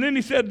happened, and then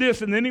he said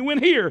this, and then he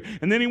went here,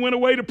 and then he went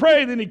away to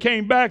pray, then he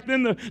came back,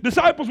 then the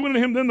disciples went to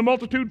him, then the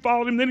multitude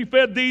followed him, then he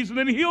fed these, and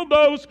then he healed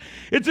those.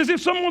 It's as if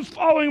someone's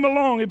following him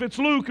along. If it's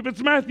Luke, if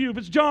it's Matthew, if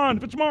it's John,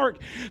 if it's Mark,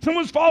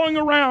 someone's following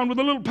around with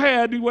a little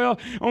pad. Well,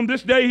 on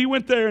this day he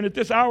went there, and at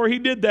this hour he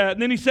did that,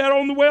 and then he sat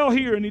on the well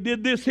here, and he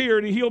did this here,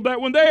 and he healed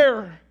that one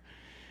there.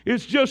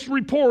 It's just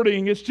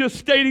reporting. It's just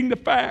stating the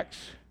facts.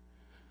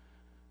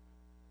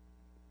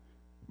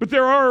 But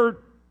there are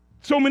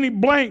so many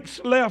blanks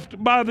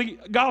left by the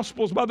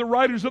Gospels, by the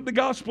writers of the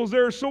Gospels.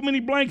 There are so many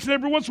blanks, and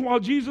every once in a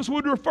while Jesus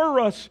would refer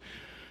us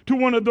to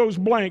one of those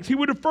blanks. He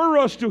would refer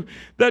us to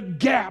that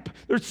gap.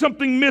 There's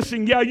something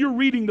missing. Yeah, you're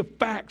reading the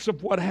facts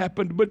of what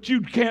happened, but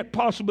you can't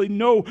possibly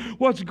know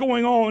what's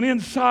going on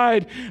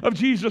inside of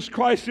Jesus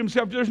Christ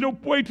himself. There's no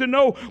way to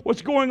know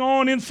what's going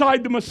on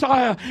inside the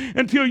Messiah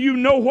until you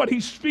know what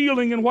he's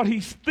feeling and what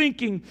he's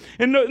thinking.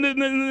 And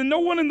no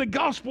one in the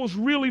Gospels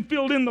really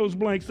filled in those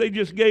blanks. They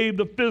just gave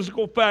the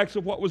physical facts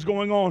of what was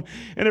going on.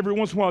 And every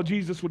once in a while,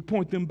 Jesus would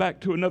point them back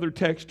to another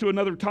text, to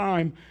another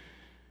time,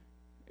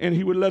 and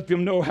he would let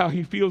them know how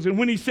he feels. And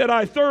when he said,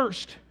 I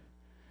thirst,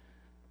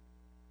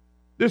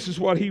 this is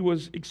what he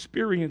was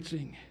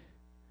experiencing.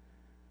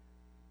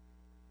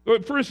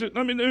 For instance,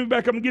 let me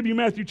back up and give you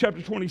Matthew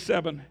chapter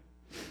 27.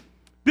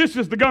 This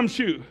is the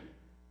gumshoe.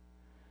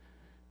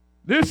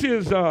 This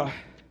is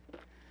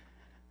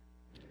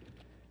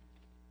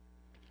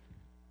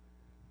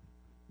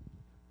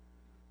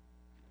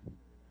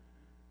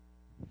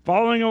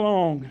following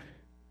along.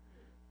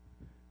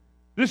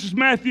 This is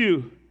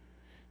Matthew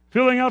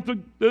filling out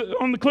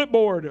on the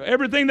clipboard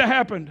everything that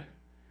happened.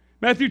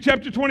 Matthew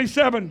chapter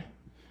 27.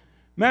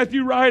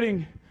 Matthew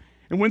writing.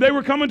 And when they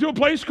were coming to a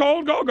place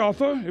called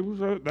Golgotha,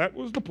 that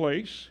was the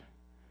place.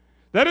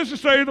 That is to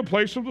say, the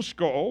place of the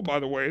skull. By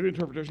the way, the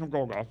interpretation of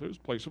Golgotha is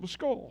place of a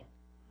skull.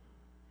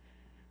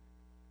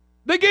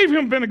 They gave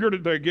him vinegar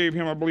that they gave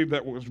him. I believe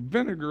that was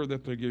vinegar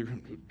that they gave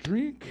him to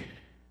drink.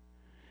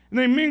 And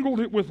they mingled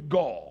it with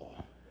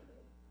gall.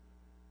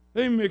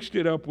 They mixed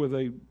it up with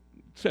a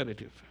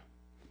sedative.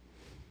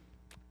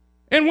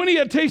 And when he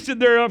had tasted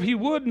thereof, he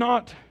would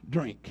not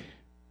drink.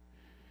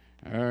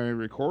 I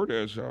record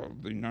as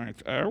of the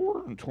 9th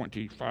hour and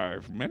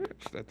 25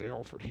 minutes that they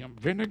offered him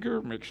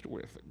vinegar mixed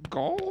with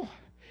gall,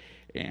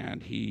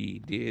 and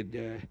he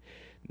did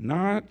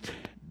not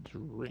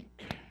drink.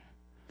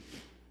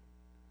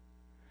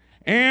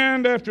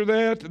 And after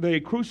that, they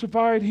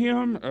crucified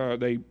him.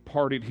 They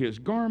parted his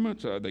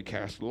garments. They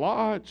cast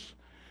lots,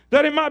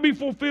 that it might be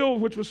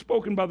fulfilled, which was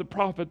spoken by the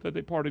prophet, that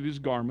they parted his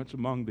garments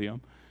among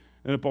them.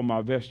 And upon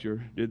my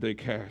vesture did they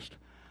cast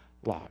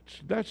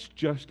lots. That's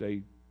just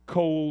a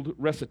cold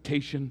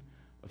recitation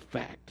of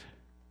fact.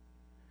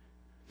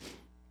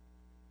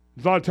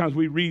 A lot of times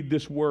we read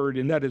this word,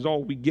 and that is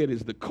all we get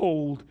is the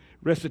cold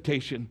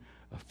recitation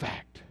of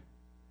fact.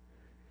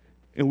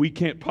 And we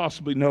can't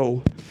possibly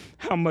know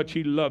how much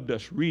he loved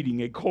us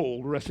reading a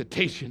cold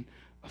recitation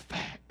of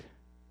fact.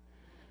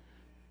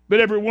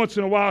 But every once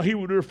in a while he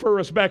would refer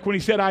us back when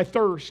he said, I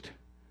thirst.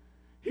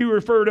 He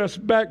referred us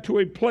back to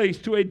a place,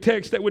 to a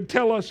text that would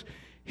tell us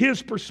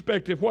his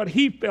perspective, what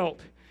he felt.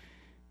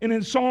 And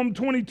in Psalm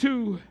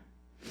 22,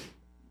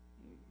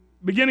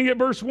 beginning at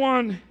verse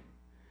 1,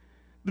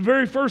 the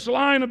very first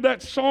line of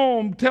that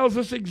psalm tells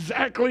us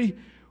exactly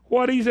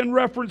what he's in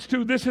reference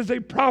to. This is a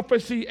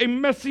prophecy, a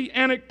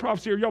messianic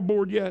prophecy. Are y'all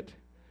bored yet?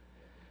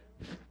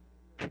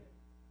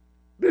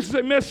 This is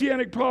a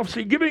messianic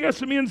prophecy giving us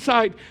some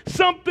insight,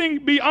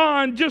 something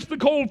beyond just the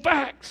cold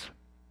facts.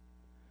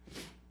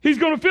 He's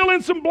going to fill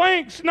in some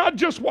blanks, not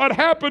just what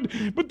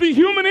happened, but the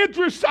human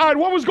interest side,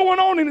 what was going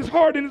on in his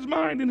heart, in his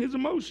mind, in his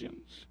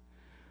emotions.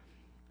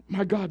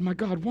 My God,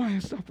 why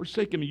hast thou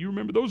forsaken me? You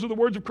remember, those are the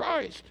words of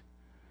Christ.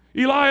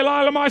 Eli,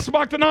 Eli, lama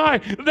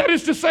sabachthani. That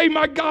is to say,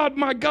 my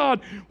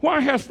God, why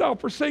hast thou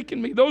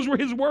forsaken me? Those were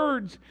his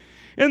words.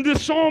 And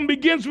this psalm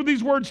begins with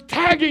these words,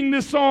 tagging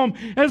this psalm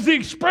as the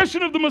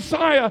expression of the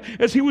Messiah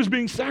as he was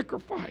being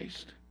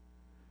sacrificed.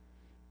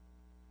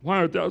 Why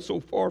art thou so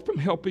far from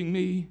helping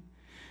me?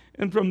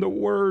 And from the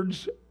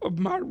words of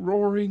my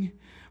roaring,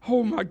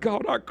 oh my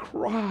God, I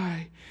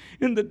cry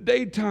in the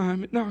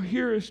daytime. Now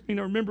hearest me.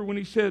 Now remember when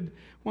he said,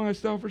 why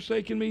hast thou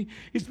forsaken me?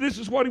 This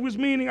is what he was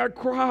meaning. I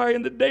cry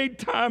in the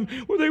daytime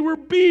where they were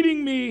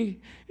beating me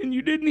and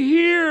you didn't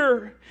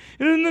hear.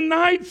 And in the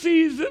night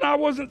season I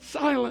wasn't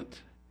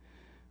silent.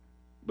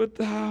 But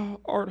thou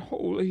art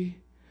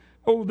holy,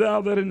 O thou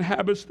that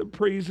inhabitest the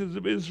praises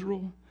of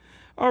Israel.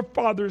 Our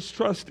fathers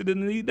trusted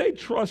in thee. They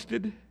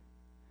trusted,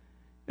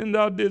 and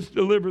thou didst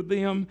deliver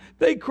them.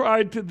 They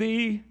cried to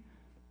thee,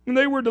 and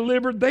they were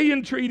delivered. They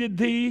entreated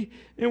thee,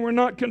 and were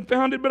not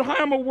confounded. But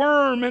I am a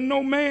worm and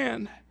no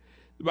man.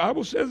 The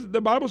Bible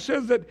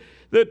says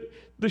that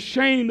the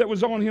shame that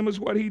was on him is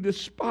what he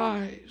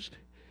despised.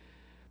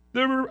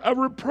 A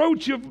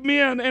reproach of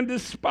men and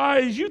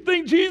despise. You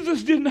think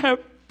Jesus didn't have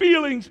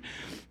feelings?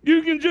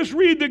 You can just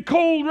read the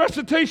cold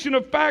recitation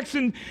of facts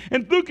and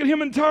look at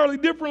him entirely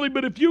differently.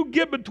 But if you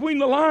get between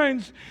the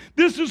lines,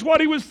 this is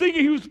what he was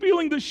thinking. He was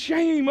feeling the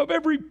shame of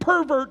every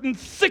pervert and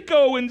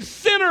sicko and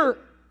sinner.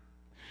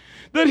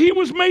 That he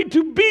was made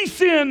to be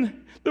sin,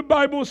 the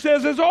Bible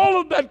says, as all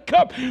of that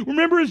cup.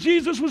 Remember, as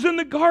Jesus was in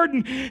the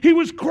garden, he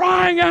was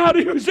crying out.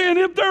 He was saying,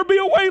 if there be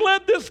a way,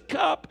 let this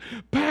cup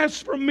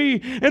pass from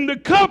me. And the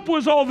cup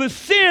was all the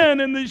sin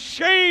and the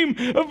shame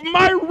of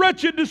my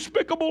wretched,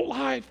 despicable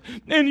life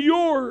and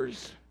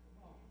yours.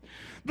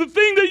 The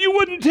thing that you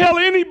wouldn't tell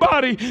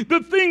anybody,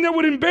 the thing that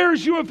would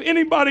embarrass you if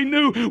anybody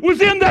knew,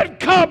 was in that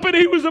cup, and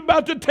he was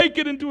about to take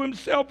it into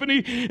himself.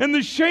 And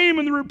the shame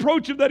and the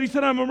reproach of that, he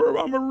said, I'm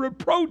a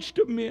reproach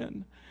to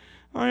men.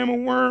 I am a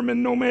worm,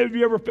 and no man have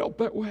you ever felt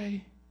that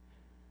way.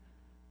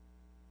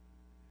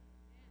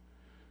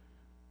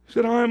 He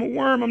said, I am a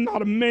worm, I'm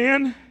not a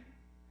man.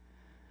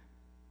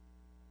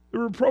 The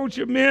reproach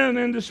of men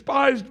and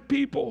despised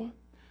people.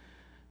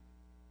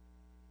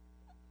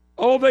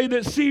 All they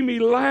that see me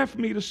laugh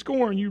me to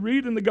scorn. You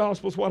read in the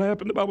Gospels what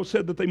happened. The Bible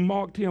said that they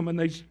mocked him and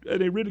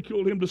they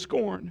ridiculed him to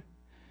scorn.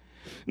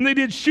 And they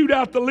did shoot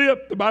out the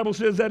lip. The Bible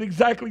says that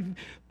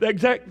the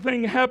exact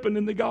thing happened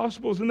in the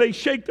Gospels. And they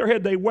shake their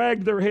head. They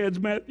wagged their heads,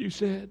 Matthew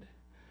said.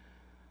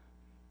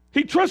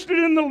 He trusted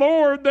in the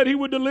Lord that he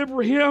would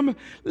deliver him.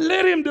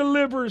 Let him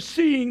deliver,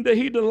 seeing that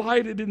he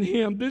delighted in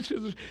him. This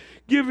is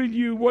giving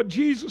you what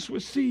Jesus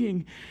was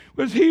seeing.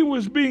 As he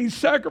was being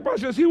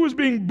sacrificed, as he was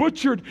being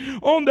butchered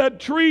on that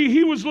tree,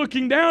 he was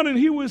looking down and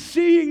he was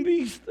seeing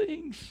these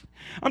things.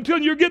 I'm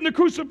telling you, you're getting the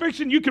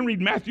crucifixion. You can read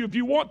Matthew if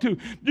you want to.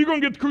 You're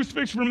going to get the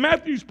crucifixion from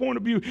Matthew's point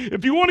of view.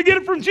 If you want to get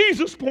it from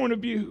Jesus' point of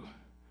view,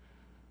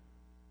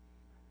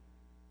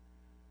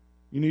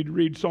 you need to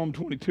read Psalm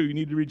 22. You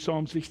need to read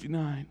Psalm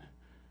 69.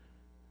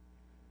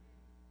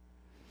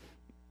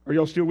 Are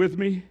y'all still with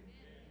me?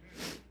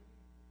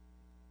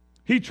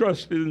 He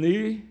trusted in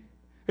thee.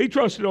 He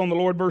trusted on the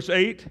Lord, verse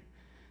 8,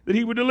 that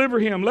he would deliver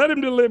him. Let him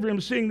deliver him,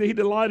 seeing that he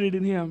delighted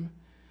in him.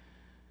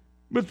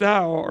 But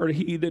thou art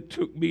he that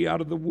took me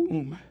out of the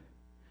womb.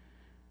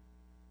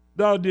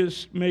 Thou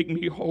didst make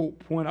me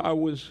hope when I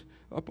was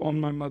upon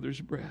my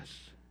mother's breast.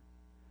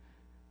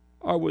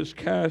 I was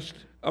cast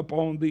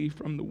upon thee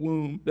from the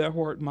womb. Thou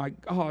art my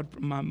God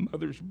from my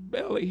mother's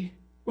belly.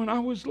 When I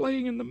was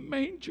laying in the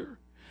manger,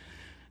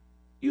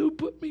 you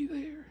put me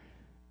there.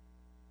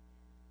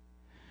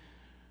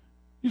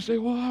 You say,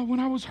 well, when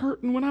I was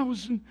hurting, when I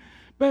was in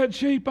bad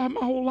shape, my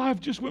whole life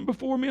just went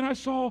before me, and I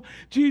saw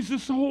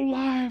Jesus' whole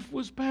life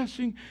was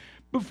passing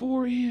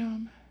before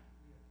him.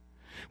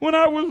 When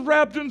I was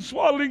wrapped in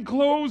swaddling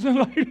clothes and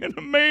laid in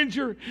a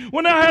manger,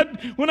 when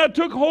I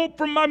took hope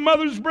from my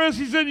mother's breast,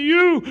 he said,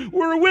 you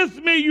were with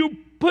me, you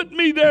put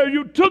me there,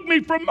 you took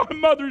me from my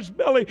mother's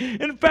belly.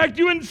 In fact,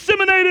 you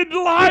inseminated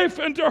life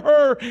into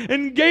her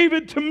and gave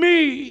it to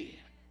me.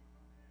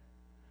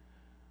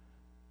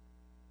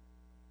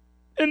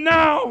 And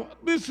now,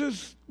 this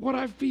is what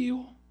I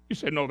feel. You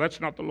say, no, that's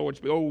not the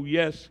Lord's will. Oh,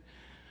 yes.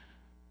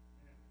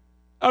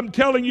 I'm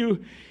telling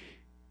you,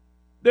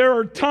 there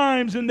are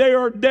times and there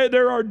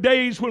are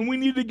days when we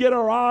need to get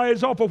our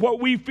eyes off of what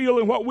we feel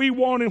and what we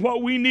want and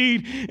what we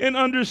need and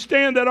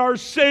understand that our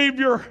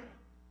Savior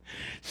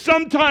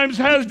sometimes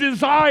has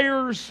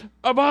desires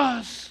of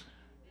us.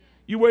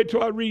 You wait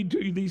till I read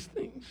to you these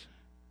things.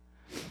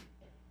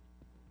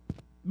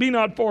 Be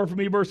not far from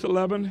me, verse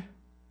 11.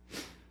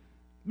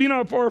 Be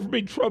not far from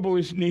me, trouble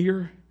is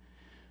near.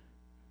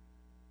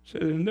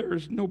 Said, and there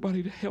is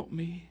nobody to help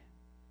me.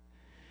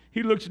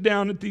 He looks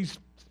down at these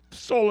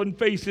sullen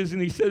faces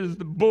and he says,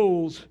 the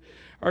bulls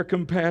are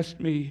compassed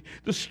me.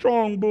 The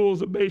strong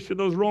bulls of Bashan,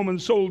 those Roman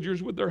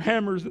soldiers with their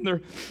hammers and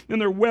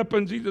their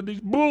weapons. He said, these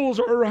bulls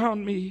are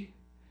around me.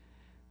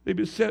 They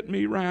beset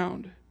me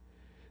round.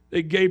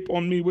 They gape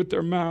on me with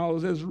their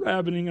mouths as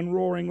ravening and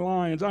roaring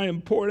lions. I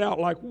am poured out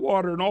like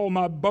water and all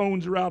my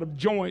bones are out of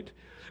joint.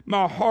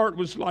 My heart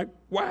was like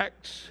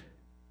wax.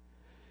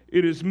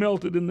 It is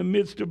melted in the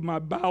midst of my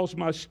bowels.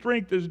 My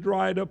strength is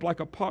dried up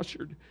like a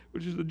potsherd,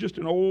 which is just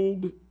an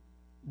old,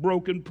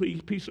 broken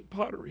piece of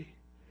pottery.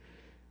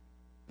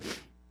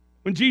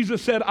 When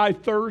Jesus said, I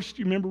thirst,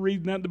 you remember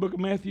reading that in the book of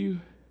Matthew?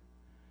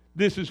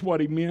 This is what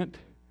he meant.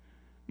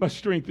 My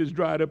strength is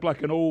dried up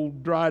like an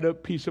old, dried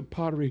up piece of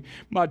pottery.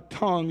 My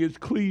tongue is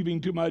cleaving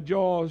to my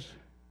jaws.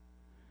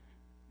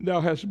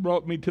 Thou hast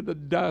brought me to the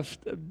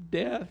dust of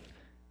death.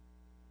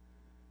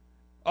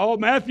 All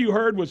Matthew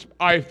heard was,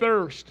 I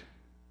thirst.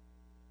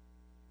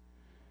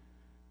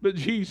 But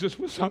Jesus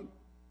was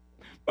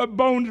my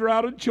bones are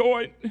out of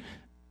joint.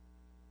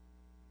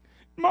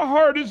 My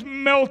heart is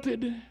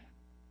melted. Do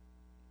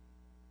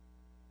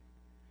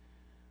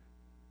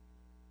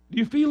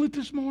you feel it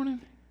this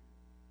morning?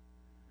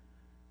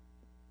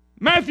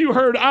 Matthew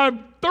heard, I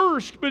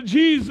thirst, but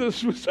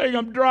Jesus was saying,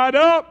 I'm dried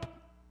up.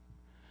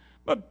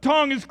 My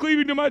tongue is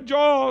cleaving to my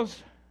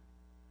jaws.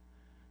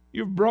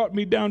 You've brought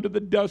me down to the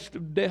dust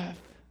of death.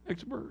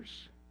 Next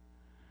verse.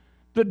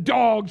 The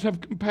dogs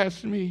have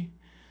compassed me.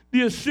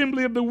 The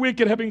assembly of the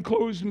wicked have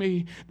enclosed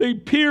me. They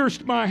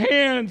pierced my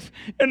hands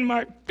and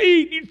my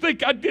feet. You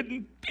think I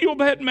didn't feel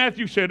that?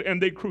 Matthew said,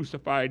 and they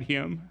crucified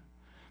him.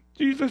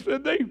 Jesus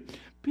said, they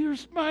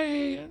pierced my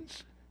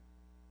hands.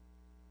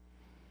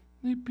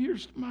 They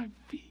pierced my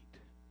feet.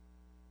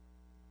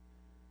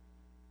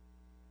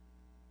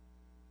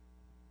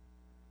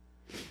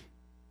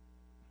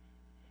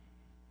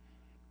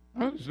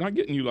 It's not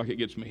getting you like it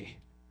gets me.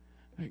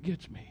 It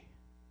gets me.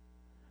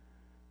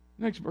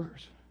 Next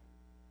verse.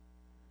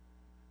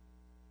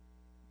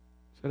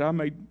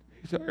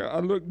 He said, I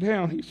looked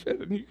down, he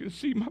said, and you can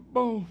see my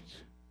bones.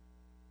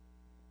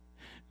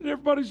 And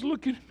everybody's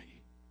looking at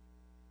me.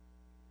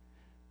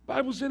 The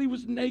Bible said he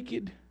was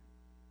naked.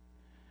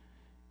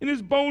 And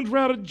his bones were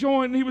out of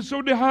joint. And he was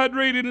so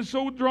dehydrated and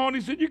so drawn.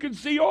 He said, you can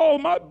see all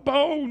my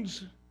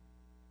bones.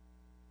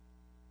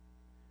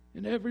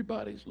 And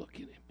everybody's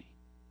looking at me.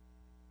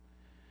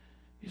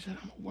 He said,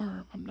 I'm a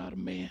worm. I'm not a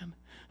man.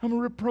 I'm a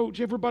reproach.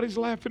 Everybody's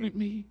laughing at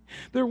me.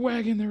 They're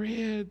wagging their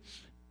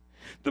heads.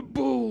 The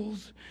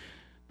bulls,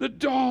 the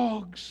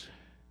dogs.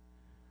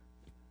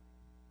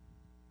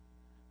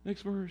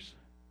 Next verse.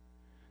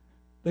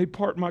 They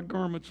part my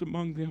garments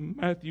among them,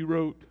 Matthew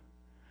wrote.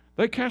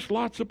 They cast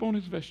lots upon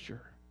his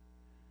vesture.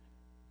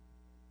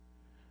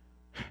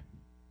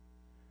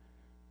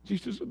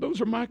 Jesus said, those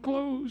are my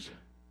clothes.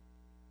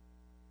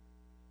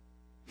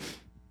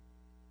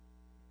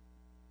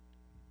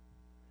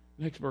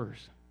 Next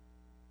verse.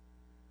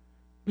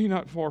 Be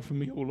not far from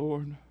me, O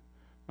Lord,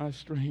 my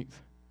strength.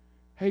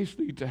 Haste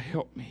thee to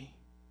help me.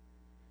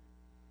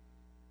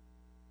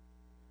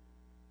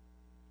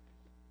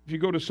 If you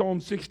go to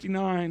Psalm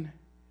 69,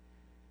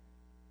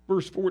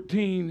 verse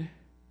 14,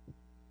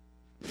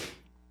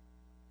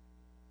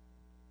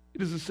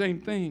 it is the same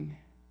thing.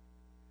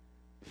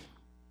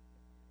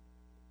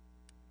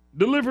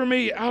 Deliver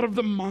me out of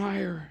the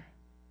mire,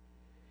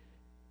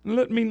 and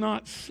let me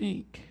not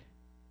sink.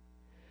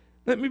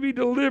 Let me be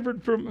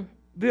delivered from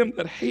them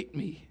that hate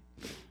me.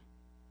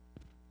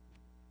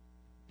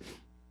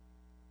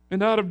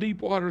 And out of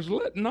deep waters,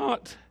 let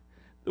not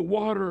the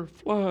water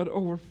flood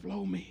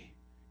overflow me.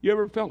 You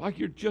ever felt like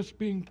you're just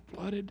being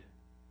flooded?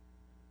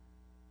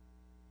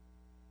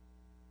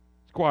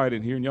 It's quiet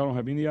in here and y'all don't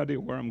have any idea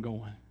where I'm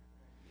going.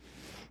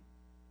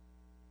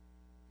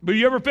 But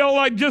you ever felt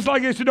like, just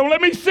like I said, don't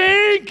let me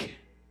sink?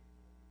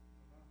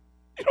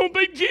 You don't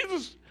think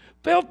Jesus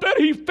felt that?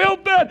 He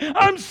felt that.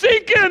 I'm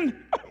sinking.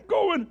 I'm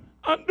going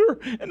under.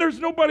 And there's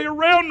nobody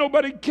around.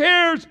 Nobody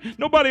cares.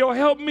 Nobody will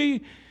help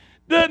me.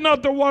 Let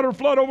not the water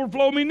flood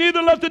overflow me.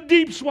 Neither let the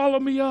deep swallow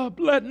me up.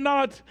 Let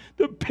not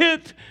the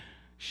pit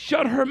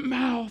shut her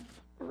mouth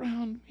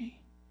around me.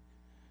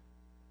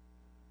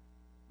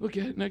 Look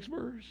at it, next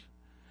verse.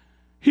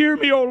 Hear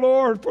me, O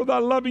Lord, for thy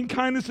loving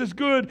kindness is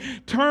good.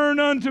 Turn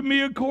unto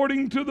me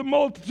according to the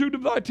multitude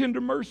of thy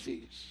tender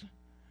mercies.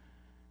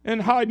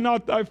 And hide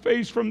not thy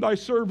face from thy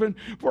servant,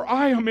 for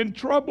I am in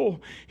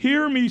trouble.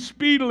 Hear me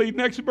speedily.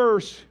 Next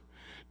verse.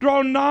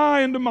 Draw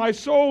nigh unto my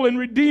soul and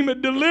redeem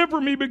it.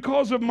 Deliver me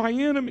because of my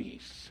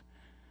enemies.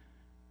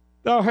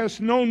 Thou hast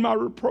known my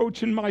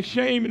reproach and my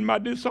shame and my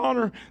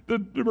dishonor, the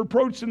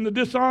reproach and the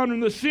dishonor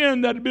and the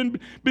sin that had been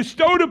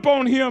bestowed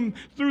upon him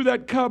through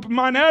that cup.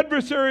 Mine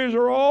adversaries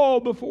are all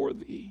before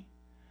thee.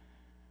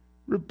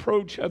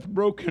 Reproach hath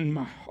broken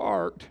my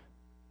heart,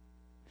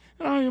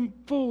 and I am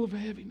full of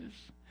heaviness.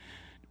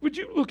 Would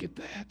you look at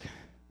that?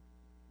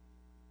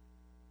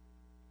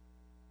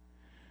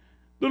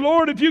 The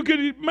Lord, if you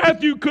could,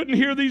 Matthew couldn't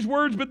hear these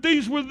words, but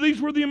these were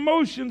the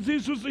emotions.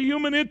 This was the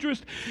human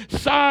interest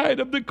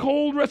side of the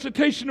cold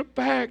recitation of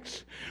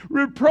facts.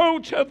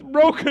 Reproach hath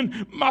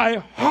broken my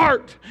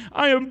heart.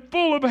 I am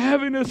full of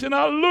heaviness, and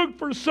I looked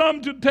for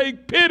some to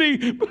take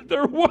pity, but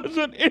there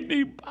wasn't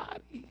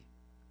anybody.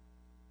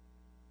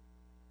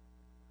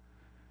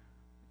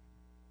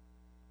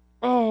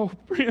 Oh,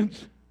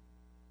 friends.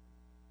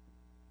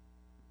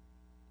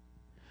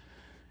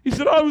 He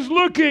said, I was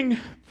looking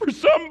for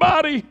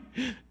somebody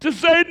to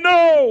say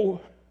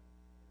no.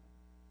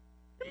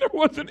 And there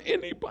wasn't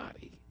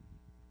anybody.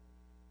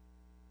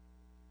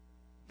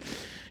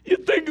 You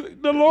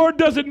think the Lord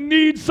doesn't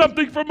need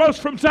something from us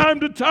from time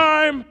to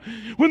time?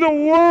 When the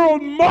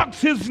world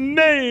mocks his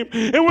name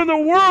and when the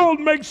world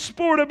makes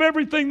sport of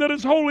everything that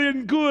is holy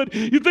and good,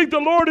 you think the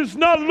Lord is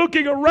not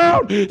looking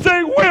around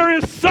saying, where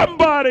is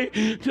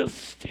somebody? Just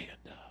stand.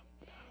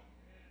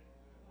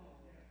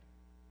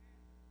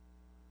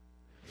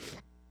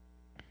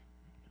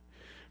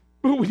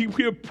 But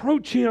we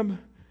approach him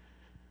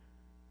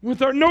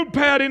with our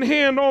notepad in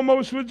hand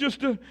almost with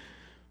just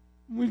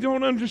we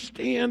don't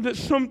understand that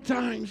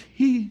sometimes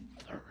he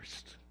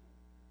thirsts.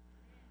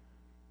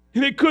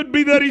 And it could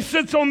be that he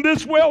sits on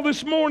this well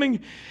this morning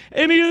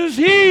and it is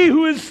he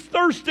who is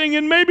thirsting,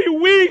 and maybe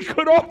we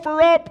could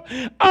offer up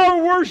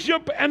our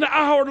worship and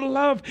our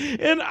love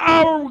and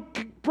our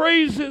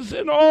praises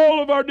and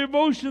all of our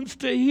devotions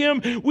to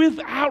him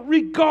without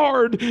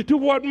regard to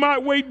what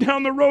might wait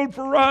down the road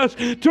for us.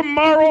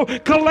 Tomorrow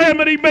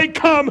calamity may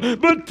come,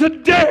 but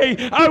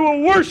today I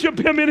will worship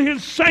him in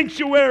his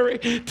sanctuary.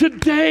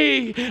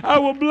 Today I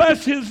will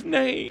bless his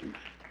name.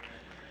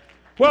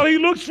 Well, he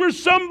looks for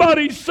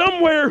somebody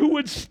somewhere who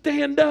would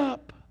stand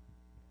up.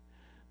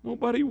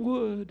 Nobody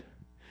would.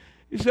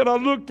 He said, I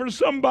looked for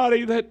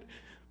somebody that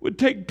would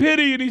take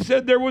pity, and he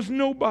said there was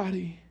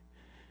nobody.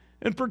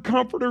 And for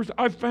comforters,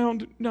 I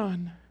found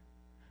none.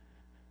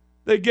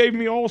 They gave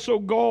me also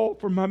gall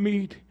for my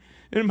meat,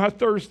 and in my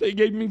thirst they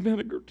gave me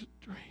vinegar to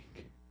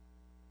drink.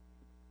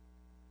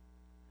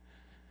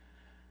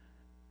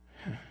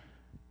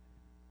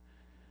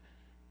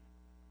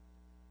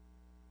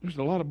 There's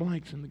a lot of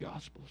blanks in the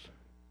Gospels.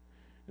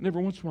 And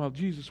every once in a while,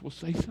 Jesus will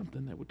say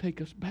something that will take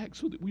us back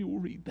so that we will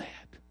read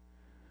that.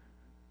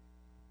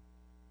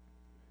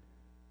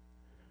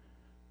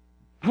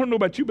 I don't know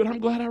about you, but I'm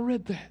glad I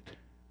read that.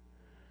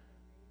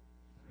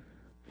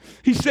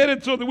 He said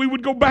it so that we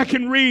would go back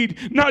and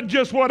read not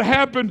just what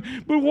happened,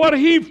 but what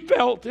he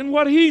felt and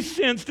what he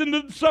sensed and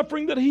the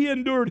suffering that he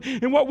endured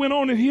and what went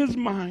on in his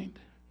mind.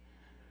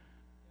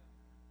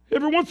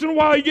 Every once in a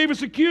while he gave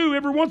us a cue.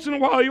 Every once in a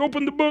while he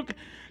opened the book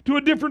to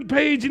a different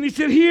page and he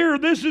said, here,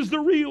 this is the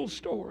real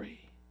story.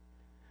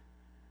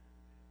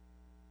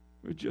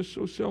 We're just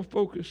so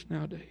self-focused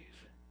nowadays.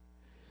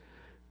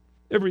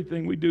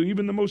 Everything we do,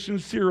 even the most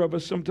sincere of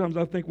us, sometimes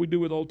I think we do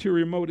with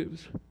ulterior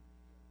motives.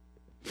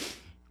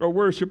 Our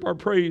worship, our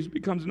praise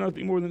becomes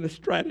nothing more than a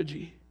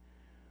strategy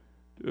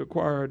to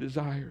acquire our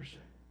desires.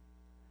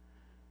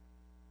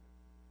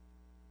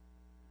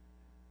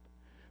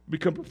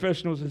 Become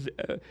professionals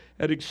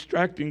at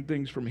extracting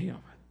things from him.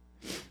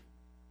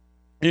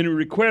 Any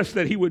request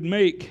that he would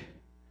make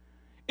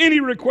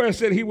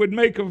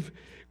of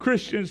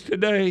Christians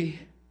today,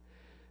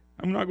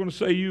 I'm not going to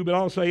say you, but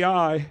I'll say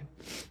I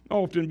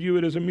often view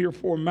it as a mere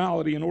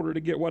formality in order to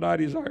get what I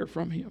desire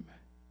from him.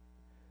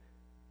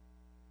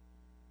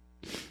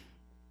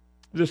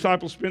 The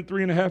disciples spent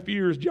 3.5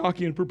 years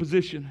jockeying for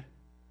position.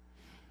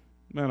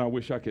 Man, I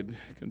wish I could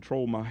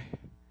control my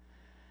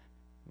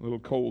little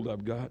cold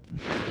I've got.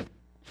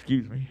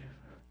 Excuse me.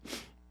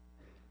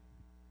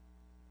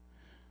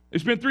 They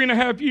spent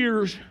 3.5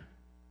 years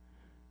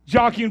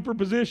jockeying for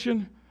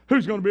position.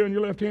 Who's going to be on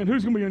your left hand?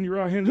 Who's going to be on your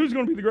right hand? Who's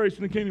going to be the greatest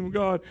in the kingdom of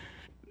God?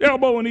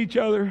 Elbowing each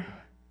other.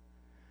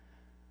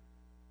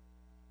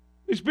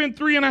 They spent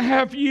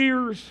 3.5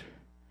 years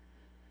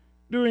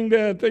doing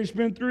that. They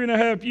spent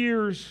 3.5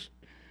 years,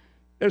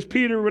 as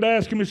Peter would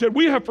ask him, he said,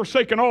 we have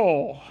forsaken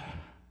all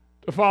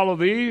to follow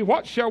thee.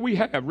 What shall we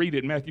have? Read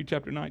it in Matthew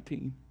chapter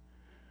 19.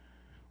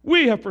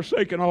 We have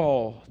forsaken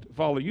all to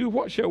follow you.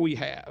 What shall we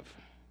have?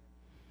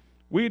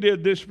 We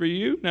did this for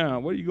you. Now,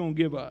 what are you going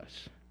to give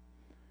us?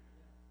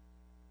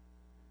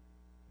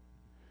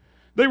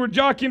 They were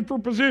jockeying for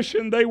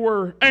position. They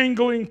were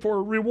angling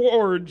for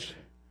rewards.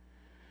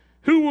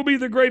 Who will be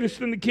the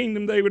greatest in the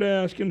kingdom, they would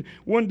ask. And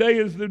one day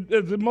as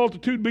the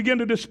multitude began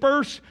to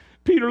disperse,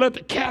 Peter let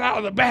the cat out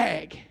of the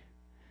bag.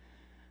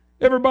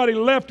 Everybody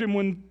left him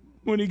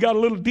when he got a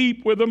little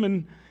deep with them.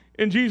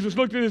 And Jesus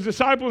looked at his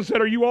disciples and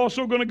said, are you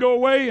also going to go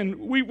away? And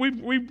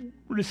we've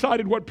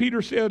recited what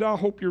Peter said. I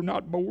hope you're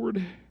not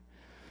bored.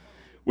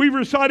 We've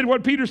recited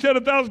what Peter said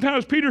 1,000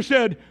 times. Peter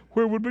said,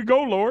 where would we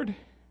go, Lord?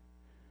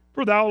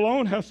 For thou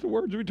alone hast the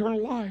words of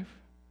eternal life.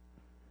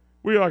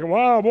 We're like,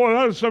 wow,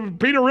 boy,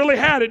 Peter really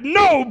had it.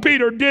 No,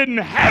 Peter didn't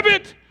have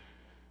it.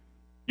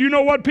 You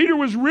know what Peter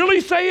was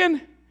really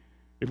saying?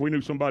 If we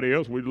knew somebody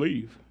else, we'd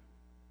leave.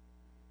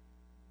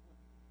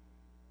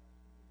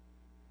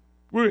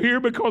 We're here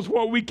because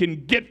what we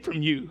can get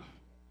from you.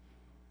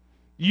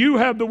 You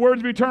have the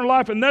words of eternal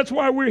life, and that's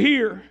why we're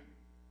here.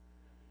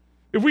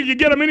 If we could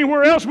get them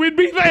anywhere else, we'd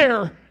be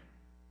there.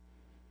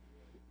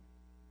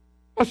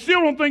 I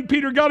still don't think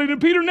Peter got it, and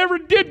Peter never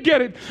did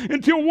get it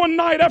until one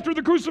night after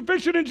the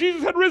crucifixion and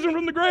Jesus had risen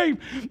from the grave.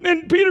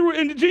 And Peter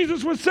and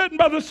Jesus was sitting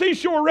by the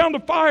seashore around the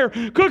fire,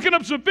 cooking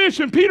up some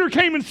fish, and Peter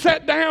came and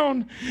sat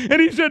down.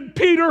 And he said,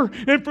 Peter,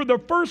 and for the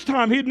first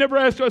time, he had never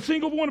asked a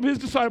single one of his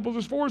disciples,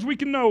 as far as we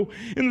can know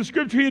in the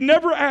scripture, he had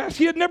never asked,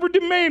 he had never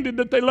demanded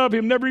that they love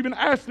him, never even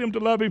asked them to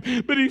love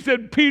him. But he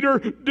said, Peter,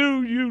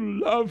 do you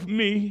love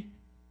me?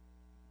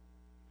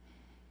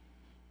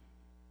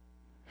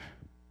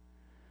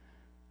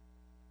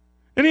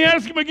 And he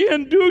asked him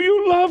again, do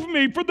you love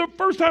me? For the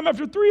first time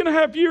after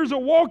 3.5 years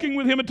of walking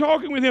with him and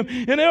talking with him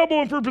and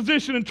elbowing for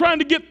position and trying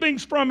to get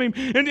things from him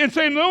and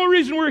saying the only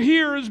reason we're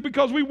here is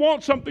because we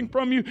want something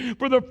from you.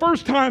 For the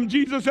first time,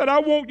 Jesus said, I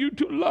want you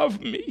to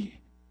love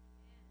me.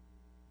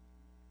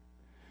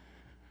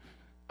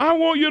 I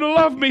want you to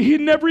love me. He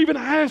never even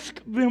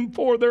asked them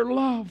for their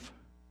love.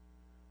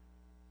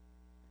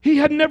 He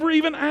had never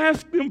even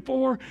asked them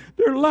for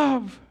their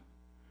love.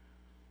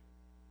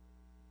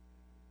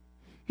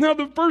 Now,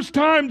 the first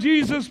time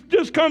Jesus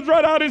just comes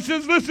right out and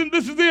says, listen,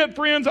 this is it,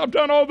 friends. I've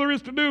done all there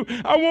is to do.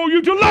 I want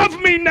you to love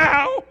me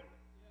now.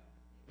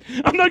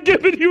 I'm not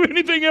giving you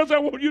anything else. I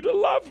want you to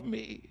love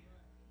me.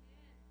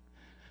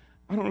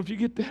 I don't know if you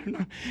get that or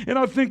not. And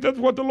I think that's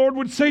what the Lord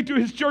would say to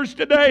his church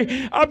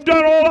today. I've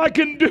done all I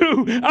can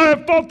do. I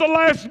have fought the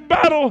last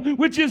battle,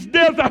 which is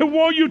death. I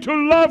want you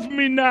to love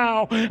me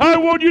now. I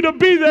want you to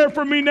be there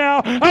for me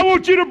now. I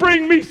want you to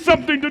bring me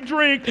something to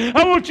drink.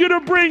 I want you to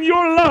bring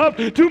your love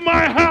to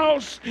my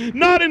house,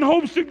 not in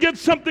hopes to get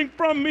something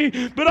from me,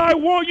 but I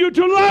want you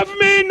to love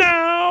me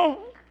now.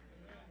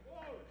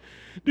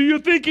 Do you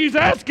think he's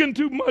asking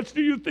too much?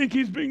 Do you think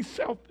he's being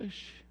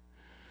selfish?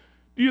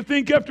 Do you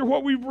think after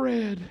what we've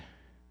read,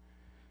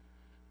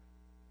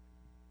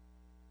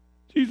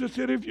 Jesus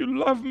said, if you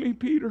love me,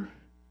 Peter,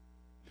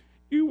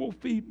 you will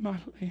feed my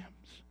lambs.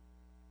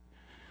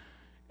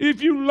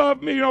 If you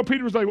love me,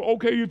 Peter was like, well,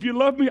 okay, if you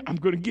love me, I'm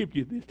going to give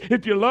you this.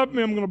 If you love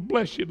me, I'm going to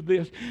bless you to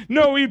this.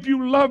 No, if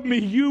you love me,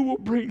 you will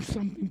bring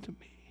something to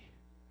me.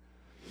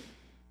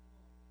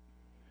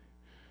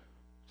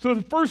 So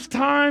the first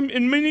time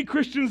in many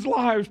Christians'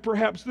 lives,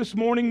 perhaps this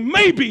morning,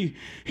 maybe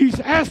He's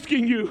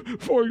asking you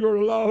for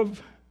your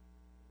love.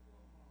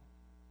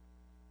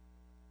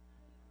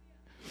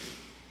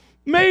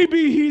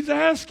 Maybe He's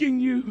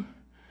asking you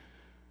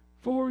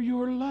for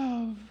your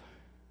love.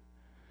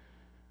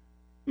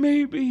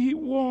 Maybe He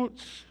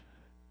wants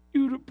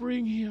you to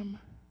bring Him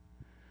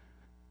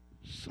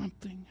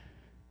something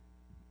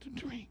to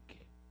drink.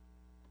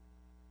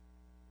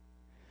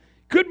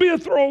 Could be a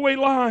throwaway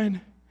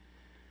line.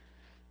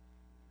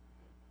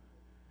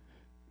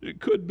 It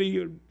could be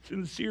a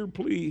sincere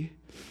plea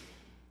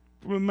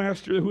from a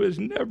master who has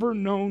never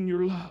known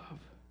your love.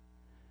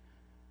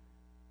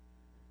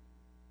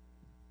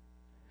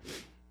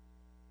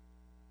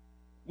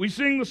 We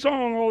sing the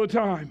song all the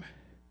time.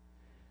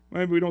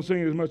 Maybe we don't sing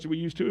it as much as we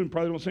used to, and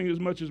probably don't sing it as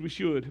much as we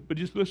should, but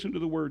just listen to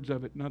the words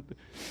of it.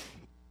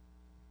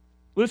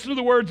 Listen to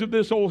the words of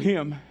this old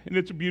hymn, and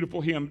it's a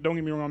beautiful hymn. Don't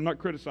get me wrong, I'm not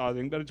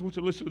criticizing, but I just want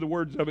you to listen to the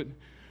words of it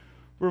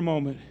for a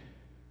moment.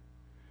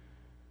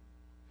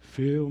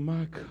 Fill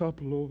my cup,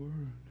 Lord.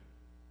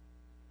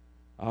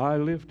 I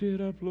lift it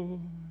up, Lord.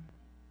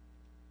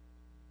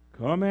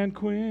 Come and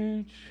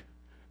quench.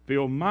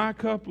 Fill my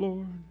cup,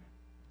 Lord.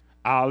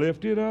 I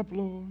lift it up,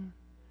 Lord.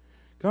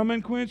 Come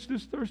and quench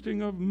this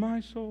thirsting of my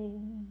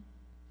soul.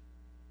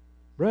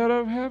 Bread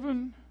of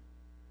heaven,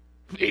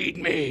 feed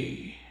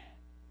me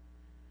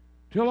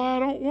till I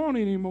don't want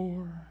any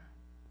more.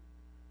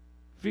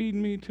 Feed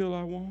me till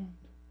I want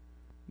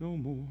no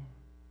more.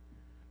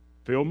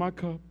 Fill my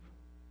cup.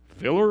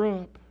 Fill her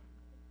up.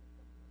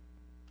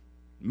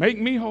 Make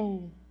me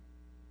whole.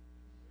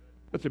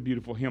 That's a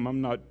beautiful hymn.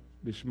 I'm not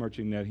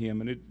besmirching that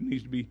hymn, and it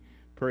needs to be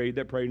prayed.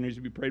 That prayer needs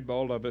to be prayed by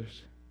all of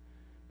us.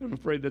 But I'm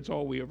afraid that's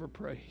all we ever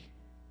pray.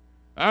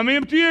 I'm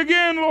empty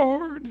again,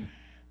 Lord.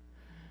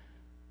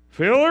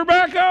 Fill her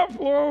back up,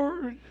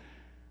 Lord.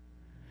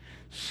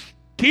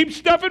 Keep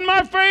stuffing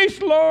my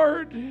face,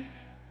 Lord,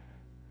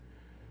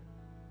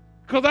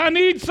 because I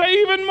need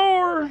saving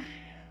more.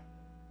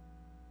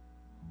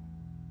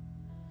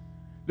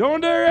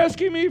 Don't dare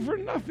asking me for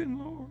nothing,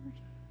 Lord.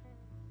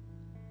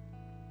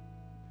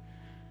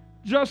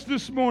 Just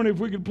this morning, if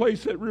we could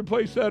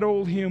replace that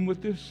old hymn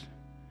with this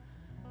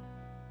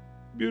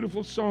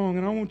beautiful song,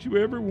 and I want you,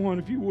 everyone,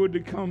 if you would,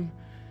 to come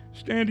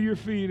stand to your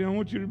feet, and I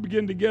want you to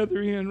begin to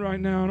gather in right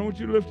now, and I want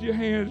you to lift your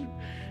hands.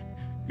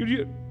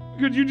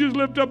 Could you just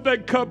lift up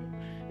that cup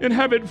and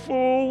have it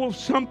full of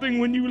something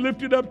when you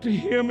lift it up to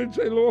Him and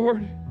say,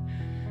 Lord,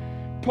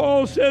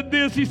 Paul said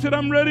this, he said,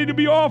 I'm ready to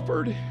be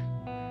offered.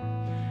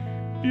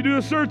 You do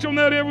a search on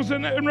that, it was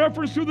in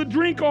reference to the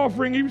drink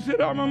offering. He said,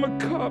 I'm a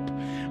cup.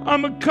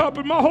 I'm a cup,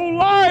 and my whole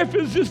life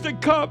is just a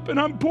cup, and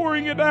I'm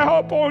pouring it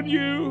out upon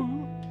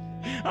you.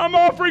 I'm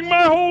offering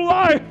my whole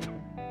life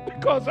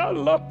because I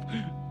love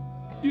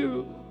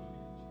you.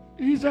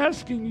 He's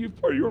asking you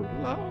for your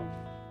love.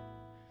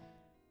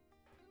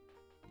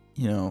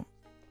 You know,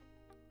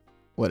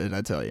 what did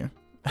I tell you?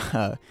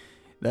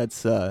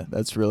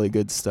 That's really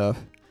good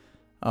stuff.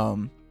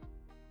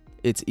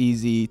 It's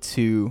easy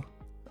to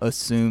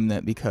assume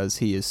that because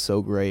He is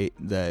so great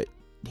that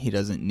He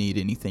doesn't need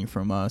anything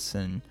from us,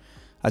 and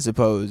I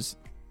suppose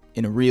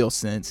in a real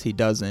sense He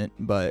doesn't,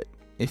 but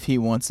if He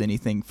wants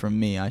anything from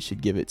me, I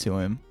should give it to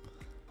Him.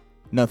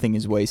 Nothing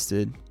is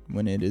wasted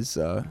when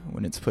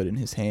it's put in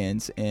His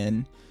hands,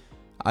 and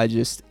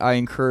I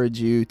encourage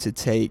you to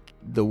take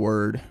the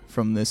word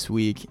from this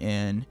week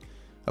and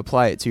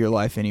apply it to your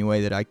life any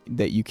way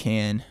that you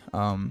can.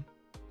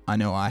 I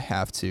know I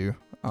have to.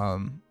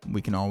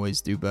 We can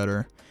always do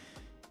better.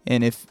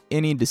 And if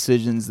any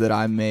decisions that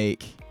I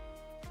make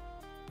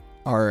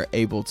are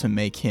able to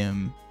make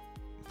Him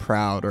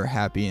proud or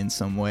happy in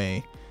some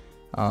way,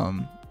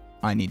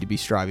 I need to be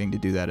striving to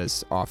do that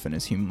as often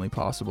as humanly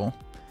possible.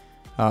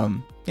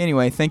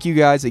 Anyway, thank you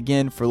guys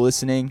again for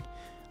listening.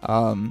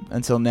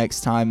 Until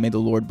next time, may the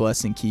Lord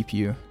bless and keep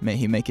you. May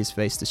He make His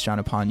face to shine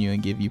upon you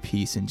and give you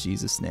peace in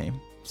Jesus' name.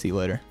 See you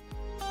later.